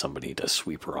wanted somebody to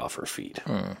sweep her off her feet.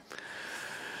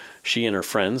 She and her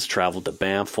friends traveled to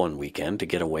Banff one weekend to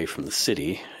get away from the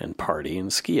city and party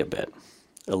and ski a bit.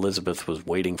 Elizabeth was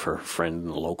waiting for her friend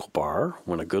in a local bar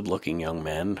when a good-looking young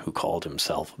man who called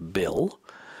himself Bill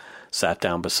sat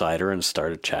down beside her and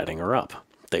started chatting her up.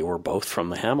 They were both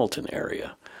from the Hamilton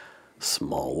area.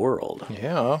 Small world.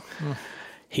 Yeah.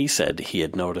 He said he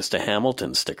had noticed a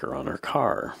Hamilton sticker on her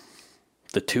car.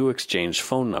 The two exchanged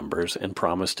phone numbers and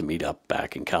promised to meet up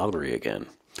back in Calgary again.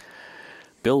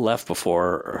 Bill left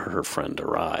before her friend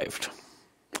arrived.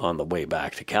 On the way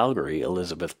back to Calgary,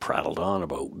 Elizabeth prattled on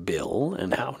about Bill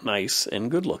and how nice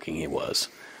and good-looking he was.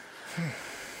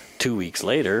 2 weeks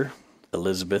later,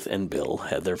 Elizabeth and Bill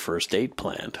had their first date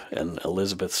planned, and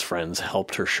Elizabeth's friends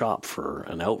helped her shop for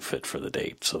an outfit for the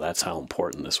date, so that's how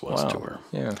important this was to her.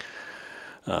 Yeah.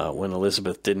 When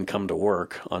Elizabeth didn't come to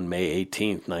work on May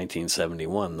 18th,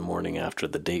 1971, the morning after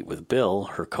the date with Bill,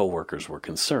 her coworkers were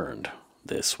concerned.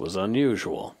 This was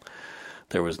unusual.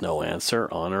 There was no answer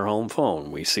on her home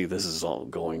phone. We see this is all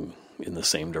going in the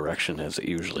same direction as it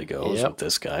usually goes with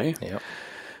this guy. Yep.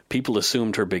 People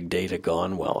assumed her big date had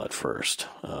gone well at first.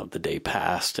 The day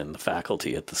passed, and the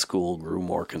faculty at the school grew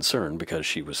more concerned because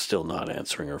she was still not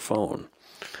answering her phone.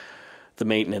 The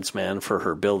maintenance man for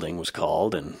her building was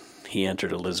called, and he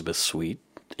entered Elizabeth's suite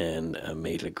and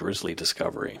made a grisly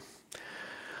discovery.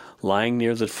 Lying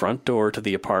near the front door to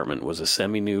the apartment was a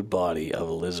semi-nude body of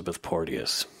Elizabeth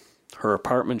Porteous. Her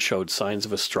apartment showed signs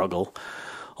of a struggle,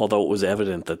 although it was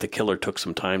evident that the killer took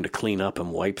some time to clean up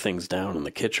and wipe things down in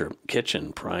the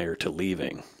kitchen prior to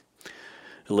leaving.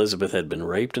 Elizabeth had been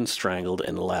raped and strangled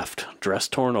and left, dress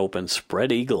torn open,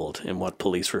 spread-eagled in what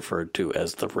police referred to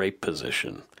as the rape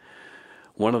position.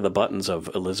 One of the buttons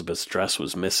of Elizabeth's dress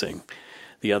was missing.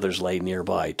 The others lay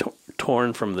nearby,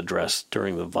 torn from the dress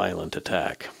during the violent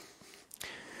attack.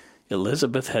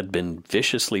 Elizabeth had been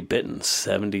viciously bitten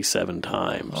 77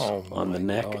 times on the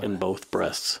neck and both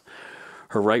breasts.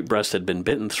 Her right breast had been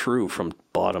bitten through from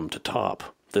bottom to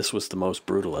top. This was the most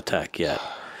brutal attack yet.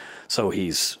 So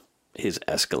he's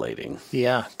escalating.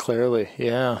 Yeah, clearly.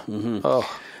 Yeah. Mm-hmm.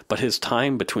 Oh. But his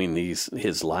time between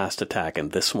his last attack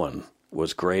and this one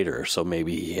was greater, so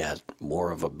maybe he had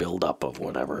more of a build-up of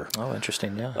whatever. Oh,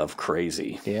 interesting, yeah. Of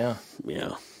crazy. Yeah.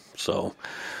 Yeah. So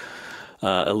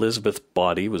Elizabeth's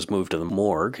body was moved to the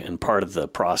morgue, and part of the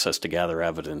process to gather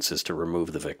evidence is to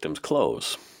remove the victim's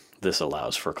clothes. This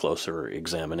allows for closer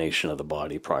examination of the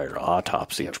body prior to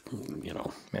autopsy,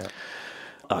 Yeah.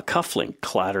 A cufflink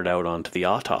clattered out onto the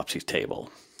autopsy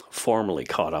table. Formally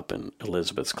caught up in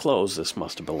Elizabeth's clothes, this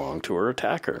must have belonged to her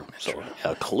attacker. So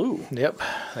a clue. Yep,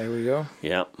 there we go.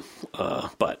 Yeah,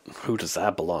 but who does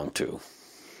that belong to?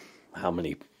 How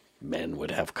many men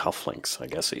would have cufflinks? I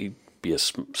guess he'd be a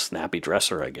snappy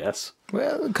dresser, I guess.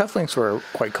 Well, cufflinks were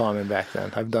quite common back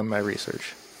then. I've done my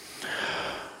research.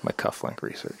 My cufflink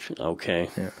research. Okay.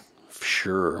 Yeah.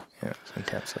 Sure. Yeah, it's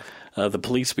intensive. The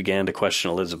police began to question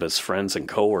Elizabeth's friends and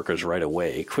coworkers right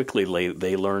away. Quickly,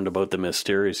 they learned about the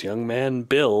mysterious young man,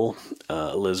 Bill,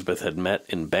 Elizabeth had met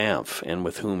in Banff and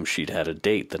with whom she'd had a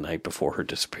date the night before her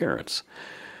disappearance.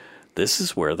 This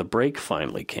is where the break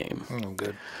finally came. Oh,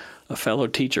 good. A fellow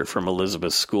teacher from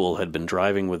Elizabeth's school had been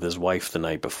driving with his wife the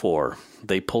night before.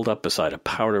 They pulled up beside a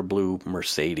powder blue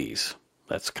Mercedes.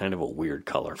 That's kind of a weird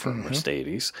color for a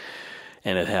Mercedes.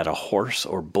 And it had a horse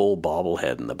or bull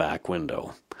bobblehead in the back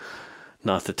window.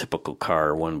 Not the typical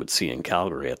car one would see in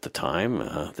Calgary at the time.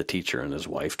 The teacher and his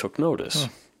wife took notice.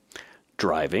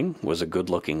 Driving was a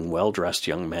good-looking, well-dressed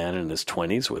young man in his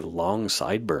 20s with long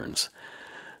sideburns.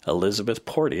 Elizabeth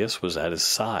Porteous was at his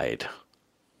side,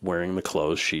 wearing the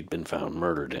clothes she'd been found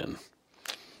murdered in.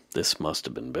 This must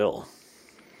have been Bill.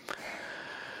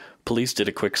 Police did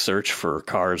a quick search for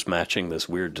cars matching this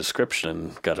weird description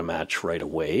and got a match right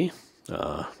away,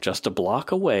 just a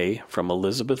block away from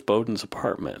Elizabeth Bowden's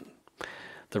apartment.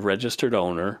 The registered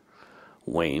owner,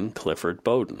 Wayne Clifford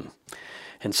Bowden.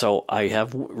 And so I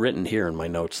have written here in my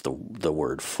notes the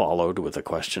word followed with a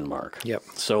question mark. Yep.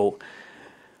 So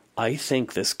I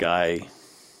think this guy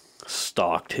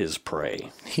stalked his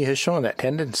prey. He has shown that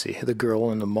tendency, the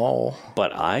girl in the mall.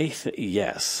 But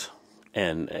yes.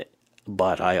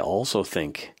 But I also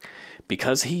think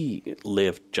because he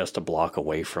lived just a block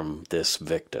away from this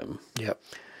victim, Yep.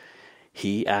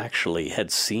 he actually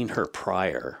had seen her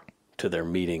prior to their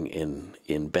meeting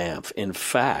in Banff. In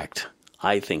fact,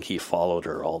 I think he followed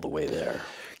her all the way there.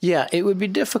 Yeah, it would be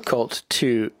difficult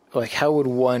to, like, how would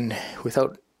one,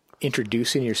 without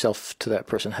introducing yourself to that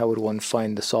person, how would one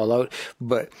find this all out?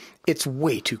 But it's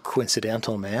way too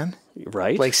coincidental, man.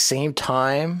 Right? Like, same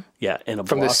time, yeah, in a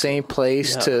from block, the same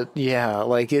place to,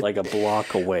 like it. like a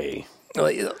block away.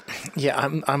 Like, yeah,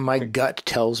 my gut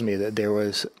tells me that there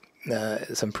was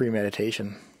some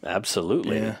premeditation.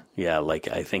 Absolutely. Yeah, like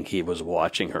I think he was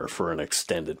watching her for an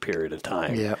extended period of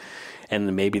time. Yeah.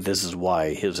 And maybe this is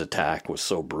why his attack was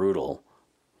so brutal,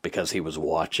 because he was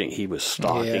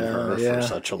stalking her for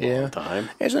such a long time.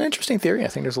 It's an interesting theory. I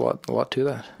think there's a lot to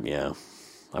that. Yeah.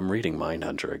 I'm reading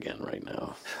Mindhunter again right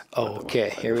now. Oh, okay.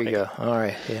 Here we go. All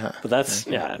right. Yeah. But that's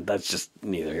just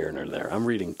neither here nor there. I'm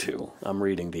reading two. I'm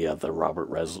reading the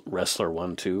Robert Ressler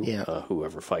one too. Yeah.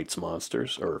 Whoever Fights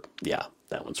Monsters.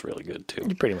 That one's really good too.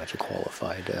 You're pretty much a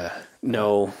qualified.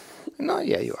 No.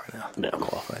 Yeah, you are now. No.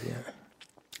 Qualified,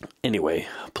 yeah. Anyway,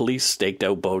 police staked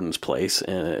out Bowden's place,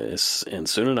 and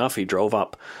soon enough he drove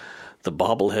up. The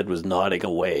bobblehead was nodding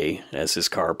away as his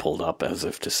car pulled up, as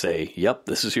if to say, "Yep,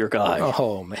 this is your guy."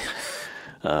 Oh,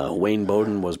 man. Wayne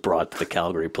Bowden was brought to the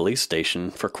Calgary police station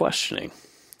for questioning.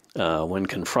 When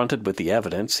confronted with the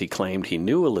evidence, he claimed he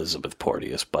knew Elizabeth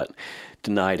Porteous, but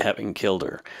denied having killed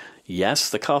her. Yes,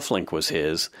 the cufflink was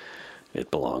his.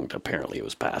 Apparently it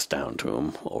was passed down to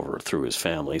him through his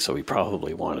family, so he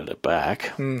probably wanted it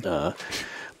back.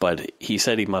 But he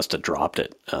said he must have dropped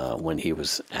it when he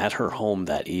was at her home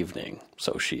that evening,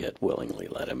 so she had willingly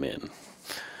let him in.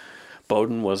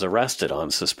 Bowden was arrested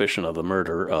on suspicion of the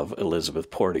murder of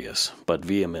Elizabeth Porteous, but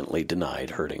vehemently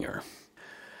denied hurting her.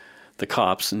 The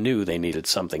cops knew they needed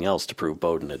something else to prove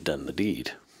Bowden had done the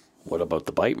deed. What about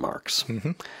the bite marks?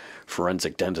 Mm-hmm.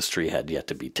 Forensic dentistry had yet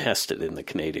to be tested in the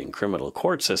Canadian criminal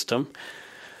court system,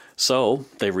 so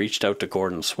they reached out to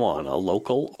Gordon Swan, a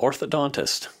local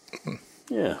orthodontist.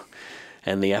 Yeah.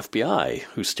 And the FBI,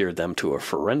 who steered them to a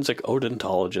forensic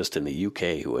odontologist in the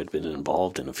UK who had been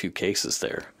involved in a few cases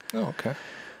there. Oh, okay.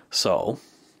 So,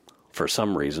 for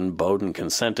some reason, Bowden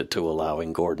consented to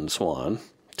allowing Gordon Swan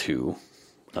to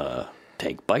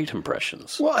take bite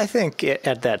impressions. Well, I think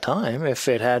at that time, if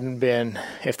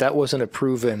that wasn't a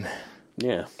proven...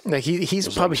 Yeah. Like he's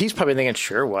probably thinking,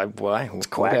 sure, why? It's whatever,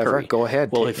 quackery. Go ahead.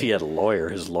 Well, if he had a lawyer,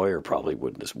 his lawyer probably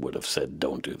would have said,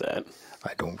 don't do that.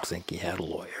 I don't think he had a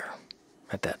lawyer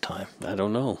at that time. I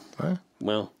don't know. Huh?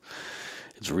 Well,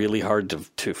 it's really hard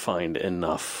to find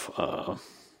enough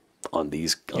on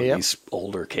these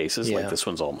older cases. Yeah. Like this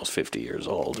one's almost 50 years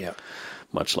old. Yeah.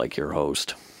 Much like your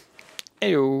host.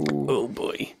 Ew. Oh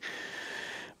boy.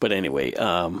 But anyway,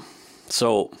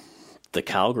 so the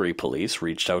Calgary police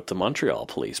reached out to Montreal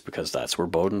police because that's where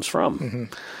Bowden's from. Mm-hmm.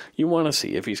 You want to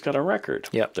see if he's got a record.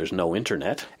 Yep. There's no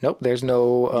internet. Nope, there's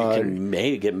no... You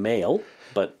can get mail,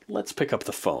 but let's pick up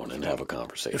the phone and have a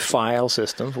conversation. File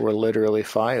systems were literally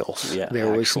files. Yeah,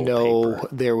 there was paper.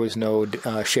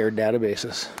 Shared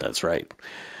databases. That's right.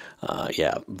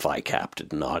 VICAP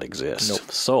did not exist.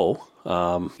 Nope. So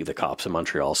the cops in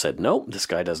Montreal said, nope, this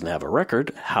guy doesn't have a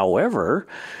record. However,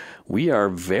 we are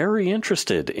very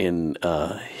interested in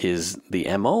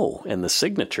the MO and the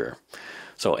signature.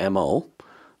 So MO,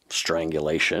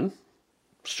 strangulation,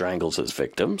 strangles his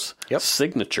victims. Yep.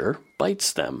 Signature,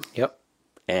 bites them. Yep.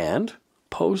 And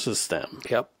poses them.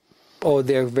 Yep. Oh,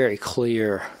 they're very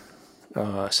clear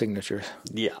signatures.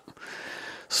 Yeah.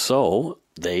 So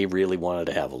they really wanted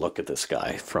to have a look at this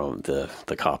guy from the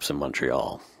cops in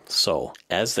Montreal. So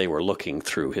as they were looking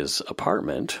through his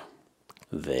apartment,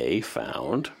 they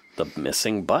found the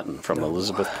missing button from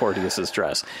Elizabeth Porteous's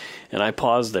dress. And I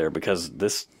paused there because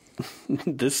this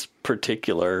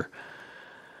particular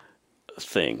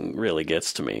thing really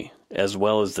gets to me, as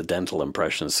well as the dental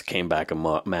impressions came back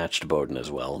and matched Bowden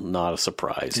as well. Not a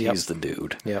surprise. Yep. He's the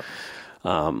dude. Yep.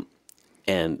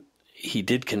 And he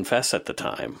did confess at the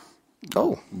time.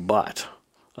 Oh. But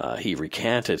he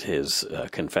recanted his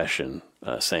confession,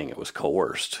 saying it was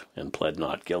coerced, and pled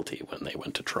not guilty when they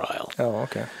went to trial. Oh,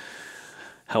 okay.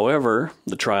 However,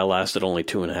 the trial lasted only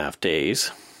 2.5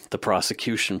 days. The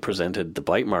prosecution presented the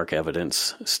bite mark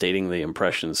evidence, stating the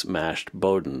impressions matched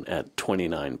Bowden at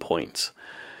 29 points.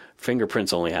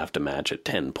 Fingerprints only have to match at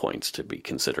 10 points to be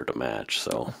considered a match.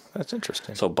 So that's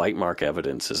interesting. So bite mark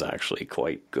evidence is actually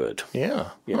quite good.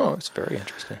 Yeah. Oh, it's very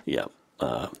interesting. Yeah.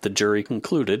 The jury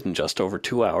concluded in just over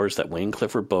 2 hours that Wayne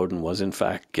Clifford Bowden was in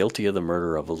fact guilty of the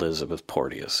murder of Elizabeth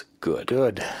Porteous. Good.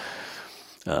 Good.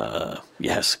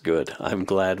 Yes, good. I'm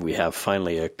glad we have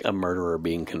finally a murderer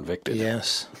being convicted.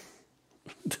 Yes.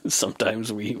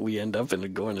 Sometimes we end up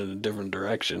going in a different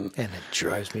direction. And it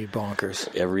drives me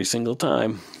bonkers. Every single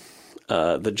time.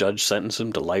 The judge sentenced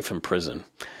him to life in prison.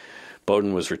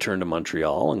 Bowden was returned to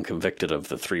Montreal and convicted of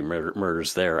the 3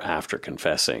 murders there after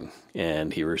confessing,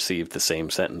 and he received the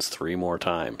same sentence 3 more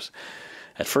times.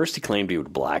 At first he claimed he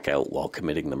would black out while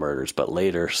committing the murders, but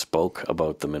later spoke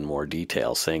about them in more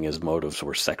detail, saying his motives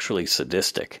were sexually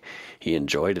sadistic. He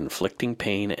enjoyed inflicting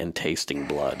pain and tasting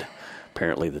blood.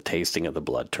 Apparently the tasting of the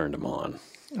blood turned him on.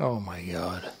 Oh, my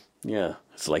God. Yeah,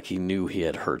 it's like he knew he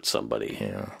had hurt somebody.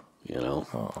 Yeah. You know?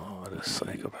 Oh, what a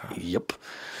psychopath. Yep.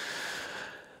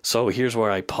 So here's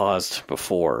where I paused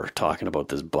before talking about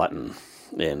this button.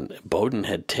 And Bowden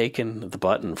had taken the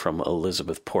button from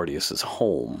Elizabeth Porteous's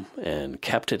home and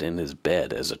kept it in his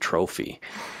bed as a trophy.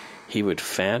 He would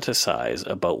fantasize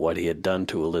about what he had done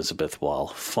to Elizabeth while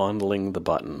fondling the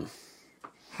button.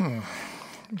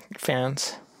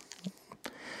 Fans,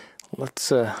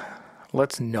 let's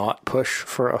not push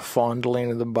for a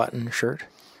fondling of the button shirt.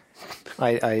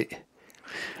 I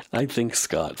think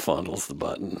Scott fondles the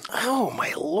button. Oh,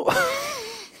 my Lord.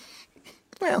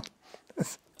 Well,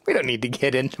 we don't need to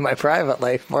get into my private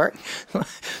life, Mark.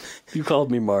 You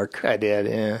called me Mark. I did,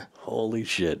 yeah. Holy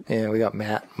shit. Yeah, we got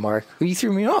Matt, Mark. You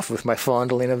threw me off with my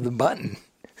fondling of the button.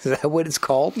 Is that what it's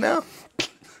called now?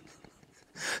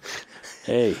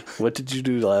 Hey, what did you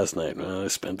do last night? Well, I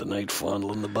spent the night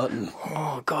fondling the button.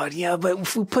 Oh, God, yeah, but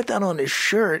if we put that on his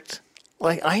shirt,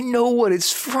 like, I know what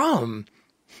it's from.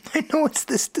 I know it's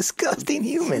this disgusting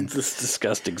human. This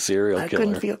disgusting serial killer. I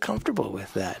couldn't feel comfortable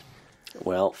with that.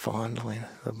 Well, fondling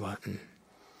the button.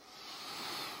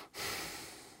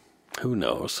 Who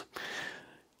knows?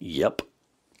 Yep.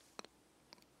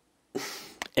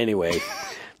 Anyway,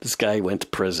 this guy went to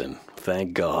prison.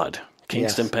 Thank God.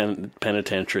 Kingston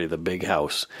Penitentiary, the big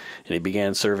house. And he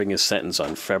began serving his sentence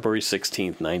on February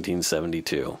 16th,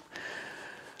 1972.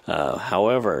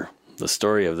 However, the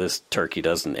story of this turkey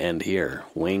doesn't end here.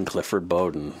 Wayne Clifford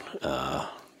Bowden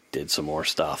did some more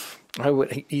stuff.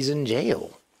 He's in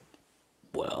jail.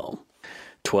 Well,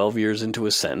 12 years into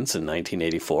his sentence in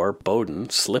 1984, Bowden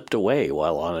slipped away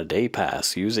while on a day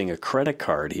pass using a credit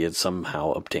card he had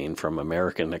somehow obtained from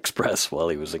American Express while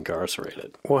he was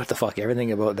incarcerated. What the fuck?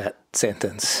 Everything about that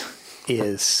sentence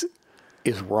is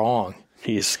wrong.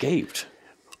 He escaped.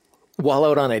 While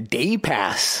out on a day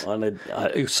pass.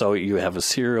 So you have a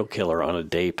serial killer on a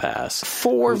day pass.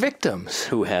 4 victims.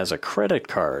 Who has a credit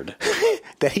card.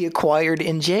 That he acquired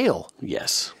in jail.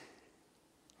 Yes.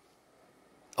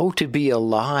 Oh, to be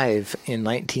alive in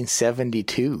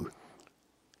 1972.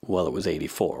 Well, it was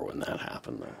 84 when that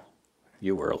happened, though.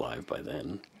 You were alive by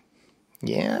then.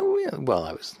 Yeah, well,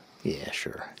 I was,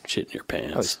 sure. Shit in your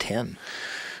pants. I was 10.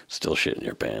 Still shit in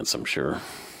your pants, I'm sure.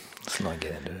 Let's not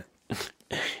get into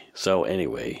it. So,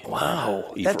 anyway.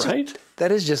 Wow. That's right?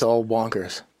 That is just all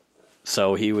bonkers.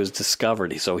 So he was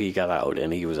discovered, so he got out,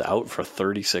 and he was out for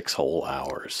 36 whole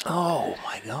hours. Oh,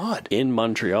 my God. In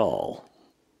Montreal.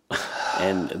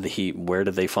 And where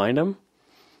did they find him?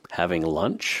 Having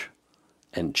lunch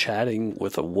and chatting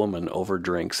with a woman over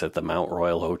drinks at the Mount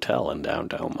Royal Hotel in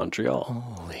downtown Montreal.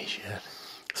 Holy shit.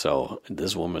 So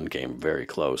this woman came very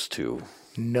close to...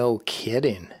 No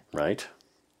kidding. Right?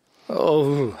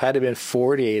 Oh, had it been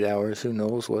 48 hours, who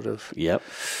knows what have... Yep.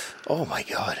 Oh, my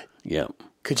God. Yep.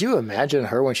 Could you imagine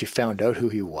her when she found out who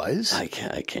he was? I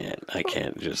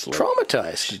can't just...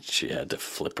 Traumatized. She had to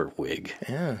flip her wig.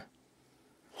 Yeah.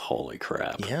 Holy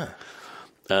crap. Yeah.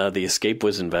 The escape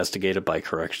was investigated by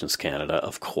Corrections Canada,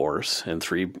 of course, and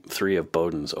three of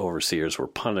Bowden's overseers were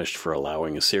punished for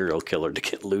allowing a serial killer to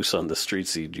get loose on the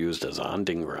streets he'd used as a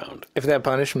hunting ground. If that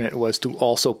punishment was to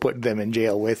also put them in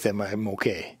jail with them, I'm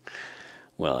okay.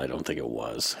 Well, I don't think it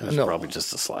was. It was probably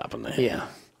just a slap in the hand. Yeah.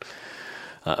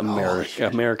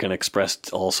 American Express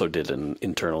also did an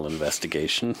internal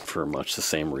investigation for much the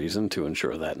same reason, to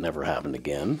ensure that never happened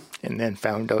again. And then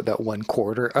found out that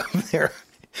 1/4 of their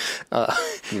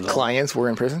clients were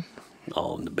in prison.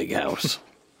 All in the big house.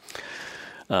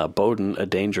 Bowden, a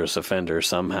dangerous offender,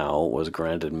 somehow was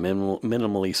granted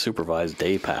minimally supervised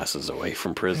day passes away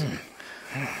from prison.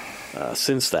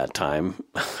 Since that time,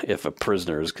 if a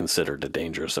prisoner is considered a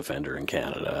dangerous offender in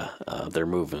Canada, their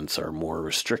movements are more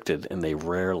restricted and they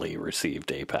rarely receive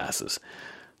day passes.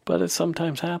 But it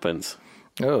sometimes happens.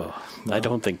 Oh. I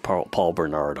don't think Paul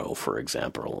Bernardo, for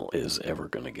example, is ever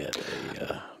going to get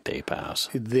a day pass.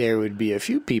 There would be a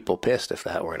few people pissed if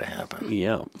that were to happen.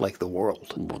 Yeah. Like the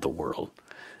world. The world.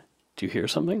 Do you hear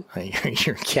something?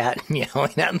 Your cat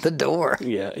meowing at the door.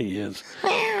 Yeah, he is.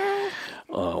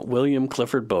 William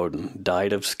Clifford Bowden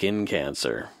died of skin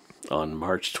cancer on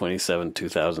March 27,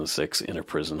 2006 in a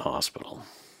prison hospital.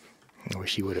 I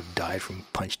wish he would have died from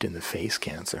punched in the face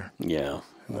cancer. Yeah,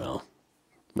 well,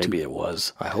 maybe it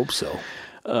was. I hope so.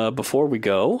 Before we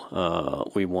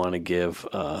go, we want to give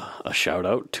a shout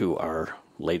out to our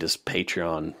latest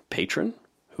Patreon patron,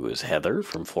 who is Heather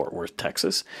from Fort Worth,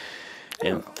 Texas.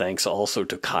 And thanks also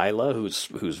to Kyla, who's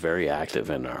very active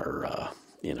in our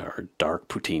dark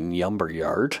poutine yumber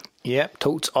yard. Yep,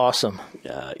 totes awesome.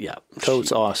 Yeah.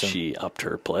 Totes awesome. She upped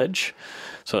her pledge.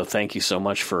 So thank you so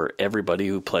much for everybody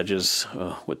who pledges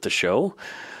with the show.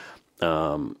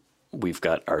 We've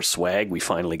got our swag. We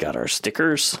finally got our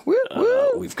stickers. Woo,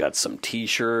 woo. We've got some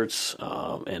T-shirts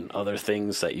and other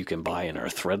things that you can buy in our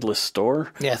Threadless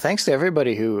store. Yeah, thanks to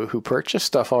everybody who purchased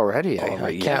stuff already.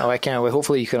 I can't wait.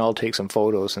 Hopefully you can all take some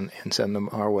photos and send them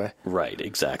our way. Right,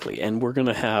 exactly. And we're going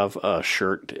to have a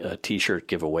T-shirt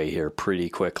giveaway here pretty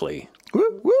quickly.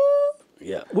 Woo, woo.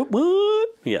 Yeah. Woo.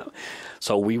 Yeah.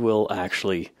 So we will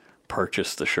actually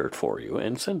purchase the shirt for you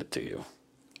and send it to you.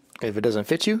 If it doesn't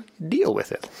fit you, deal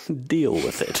with it. Deal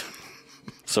with it.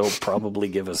 So probably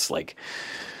give us I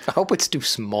hope it's too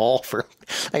small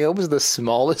I hope it's the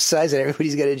smallest size and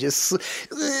everybody's got to just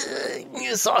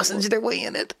sausage their way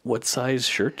in it. What size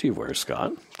shirt do you wear,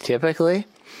 Scott? Typically?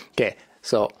 Okay,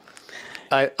 so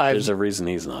there's a reason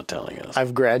he's not telling us.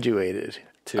 I've graduated.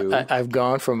 I've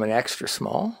gone from an extra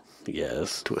small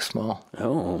Yes. to a small.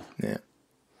 Oh. Yeah.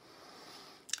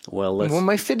 Well,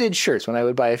 my fitted shirts, when I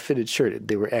would buy a fitted shirt,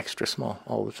 they were extra small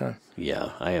all the time.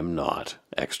 Yeah, I am not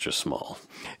extra small.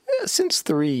 Since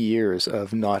 3 years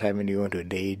of not having to go into a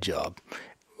day job,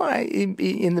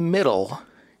 in the middle,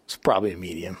 it's probably a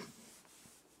medium.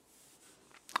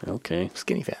 Okay.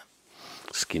 Skinny fat.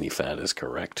 Skinny fat is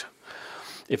correct.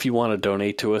 If you want to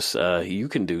donate to us, you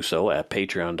can do so at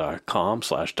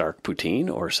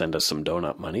patreon.com/darkpoutine or send us some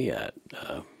donut money at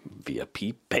via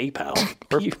PayPal.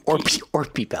 or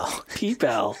PayPal.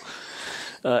 PayPal.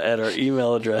 At our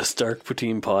email address,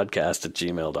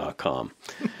 darkpoutinepodcast@gmail.com.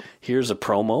 Here's a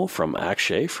promo from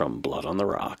Akshay from Blood on the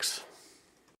Rocks.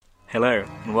 Hello,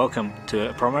 and welcome to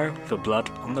a promo for Blood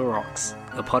on the Rocks,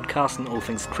 a podcast on all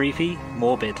things creepy,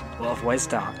 morbid, or otherwise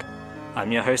dark.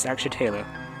 I'm your host, Akshay Taylor.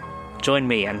 Join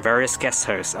me and various guest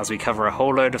hosts as we cover a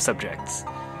whole load of subjects.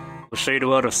 We'll show you the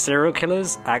world of serial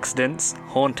killers, accidents,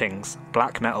 hauntings,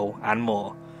 black metal, and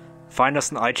more. Find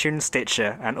us on iTunes,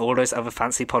 Stitcher, and all those other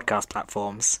fancy podcast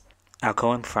platforms.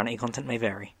 Alcohol and profanity content may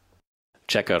vary.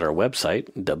 Check out our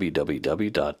website,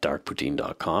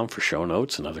 www.darkpoutine.com, for show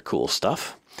notes and other cool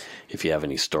stuff. If you have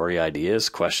any story ideas,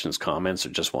 questions, comments, or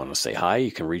just want to say hi,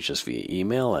 you can reach us via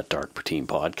email at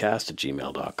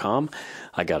darkpoutinepodcast@gmail.com.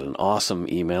 I got an awesome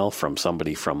email from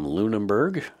somebody from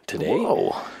Lunenburg today.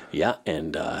 Whoa. Yeah,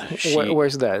 and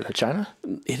where's that? China?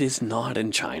 It is not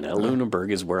in China.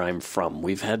 Lunenburg is where I'm from.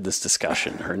 We've had this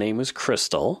discussion. Her name is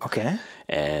Crystal. Okay.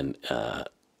 And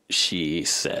she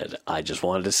said, I just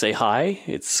wanted to say hi.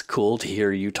 It's cool to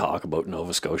hear you talk about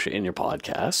Nova Scotia in your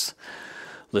podcasts.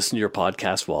 Listen to your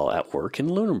podcast while at work in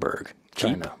Lunenburg.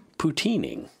 China. Keep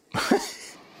poutining.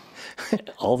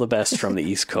 All the best from the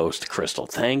East Coast, Crystal.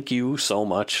 Thank you so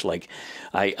much. I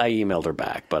emailed her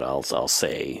back, but I'll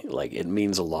say, it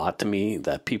means a lot to me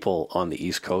that people on the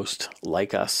East Coast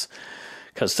like us,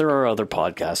 because there are other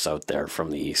podcasts out there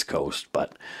from the East Coast,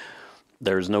 but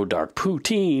there's no dark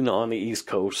poutine on the East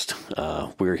Coast.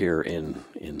 We're here in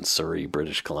Surrey,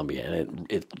 British Columbia, and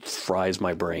it fries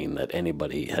my brain that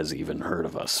anybody has even heard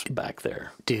of us back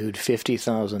there. Dude,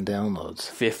 50,000 downloads.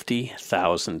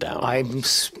 50,000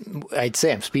 downloads. I'd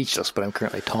say I'm speechless, but I'm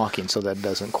currently talking, so that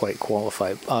doesn't quite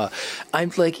qualify.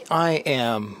 I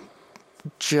am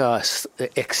just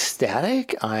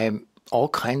ecstatic. I'm all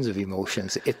kinds of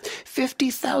emotions.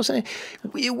 50,000.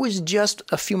 It was just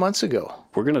a few months ago.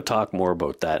 We're going to talk more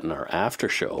about that in our after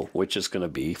show, which is going to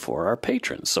be for our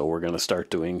patrons. So we're going to start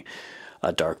doing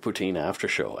a Dark Poutine after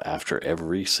show after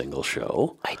every single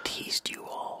show. I teased you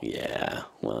all. Yeah,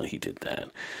 well, he did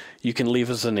that. You can leave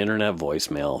us an internet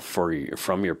voicemail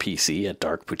from your PC at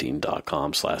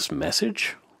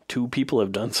darkpoutine.com/message. 2 people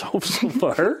have done so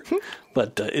far,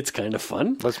 but it's kind of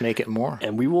fun. Let's make it more.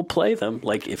 And we will play them.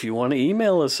 Like, if you want to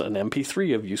email us an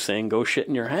MP3 of you saying, go shit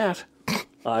in your hat,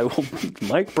 I will,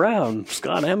 Mike Brown,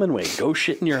 Scott Hemingway, go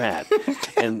shit in your hat.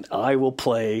 And I will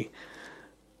play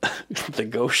the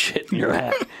go shit in your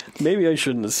hat. Maybe I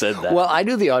shouldn't have said that. Well, I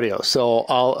do the audio, so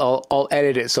I'll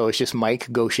edit it so it's just Mike,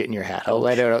 go shit in your hat. I'll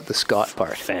edit out the Scott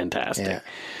part. Fantastic. Yeah.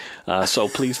 So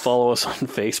please follow us on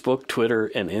Facebook,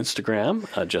 Twitter, and Instagram.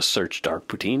 Just search Dark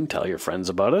Poutine. Tell your friends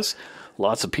about us.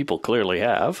 Lots of people clearly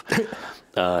have.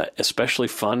 Especially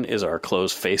fun is our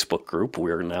closed Facebook group.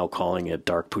 We're now calling it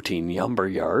Dark Poutine Yumber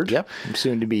Yard. Yep.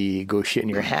 Soon to be go shit in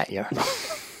your hat, yeah.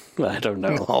 I don't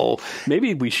know. No.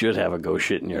 Maybe we should have a Go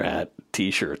Shit in Your Hat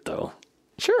t-shirt, though.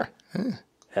 Sure.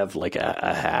 Have like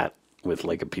a hat with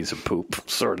like a piece of poop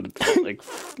sort of like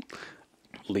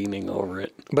leaning over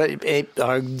it. But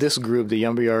this group, the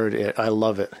Yumber Yard, I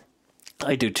love it.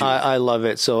 I do too. I love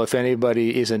it. So if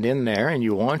anybody isn't in there and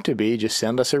you want to be, just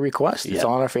send us a request. It's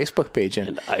on our Facebook page.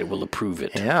 And I will approve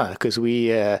it. Yeah, because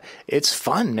it's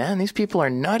fun, man. These people are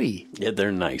nutty. Yeah,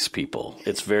 they're nice people.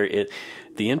 The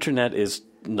internet is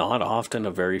not often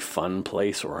a very fun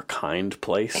place or a kind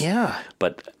place. Yeah.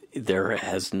 But there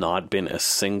has not been a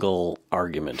single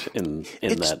argument in that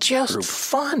group. It's just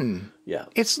fun. Yeah.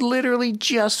 It's literally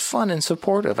just fun and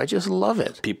supportive. I just love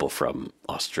it. People from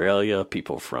Australia,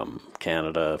 people from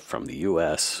Canada, from the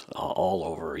US, all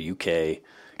over, UK,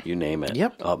 you name it.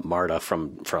 Yep. Marta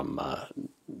from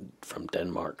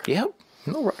Denmark. Yep.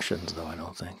 No Russians, though, I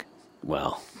don't think.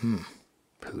 Well.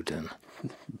 Putin.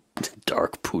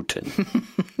 Dark Putin.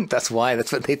 That's why.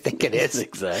 That's what they think it is.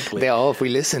 Exactly. If we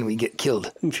listen, we get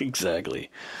killed. Exactly.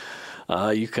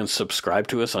 You can subscribe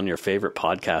to us on your favorite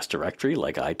podcast directory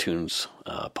like iTunes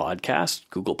Podcast,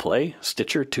 Google Play,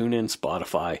 Stitcher, TuneIn,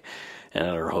 Spotify, and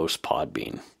our host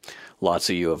Podbean.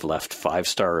 Lots of you have left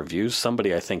 5-star reviews.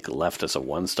 Somebody, I think, left us a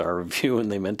 1-star review,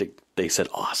 and they said,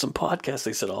 awesome podcast.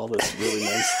 They said all this really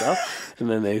nice stuff, and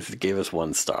then they gave us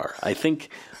 1 star. I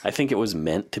think it was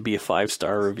meant to be a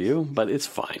 5-star review, but it's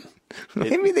fine.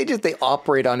 Maybe they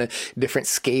operate on a different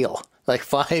scale. Like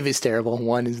 5 is terrible,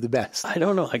 1 is the best. I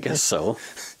don't know. I guess so.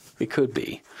 It could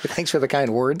be. Thanks for the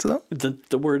kind words, though.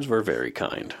 The words were very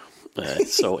kind.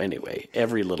 So anyway,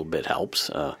 every little bit helps.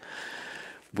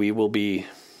 We will be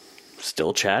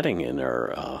still chatting in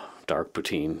our Dark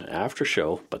Poutine after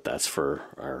show, but that's for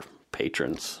our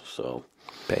patrons. So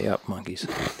pay up, monkeys.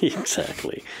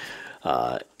 Exactly.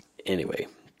 Anyway,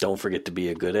 don't forget to be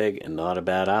a good egg and not a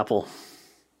bad apple.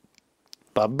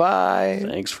 Bye-bye.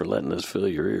 Thanks for letting us fill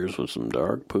your ears with some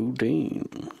Dark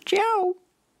Poutine. Ciao.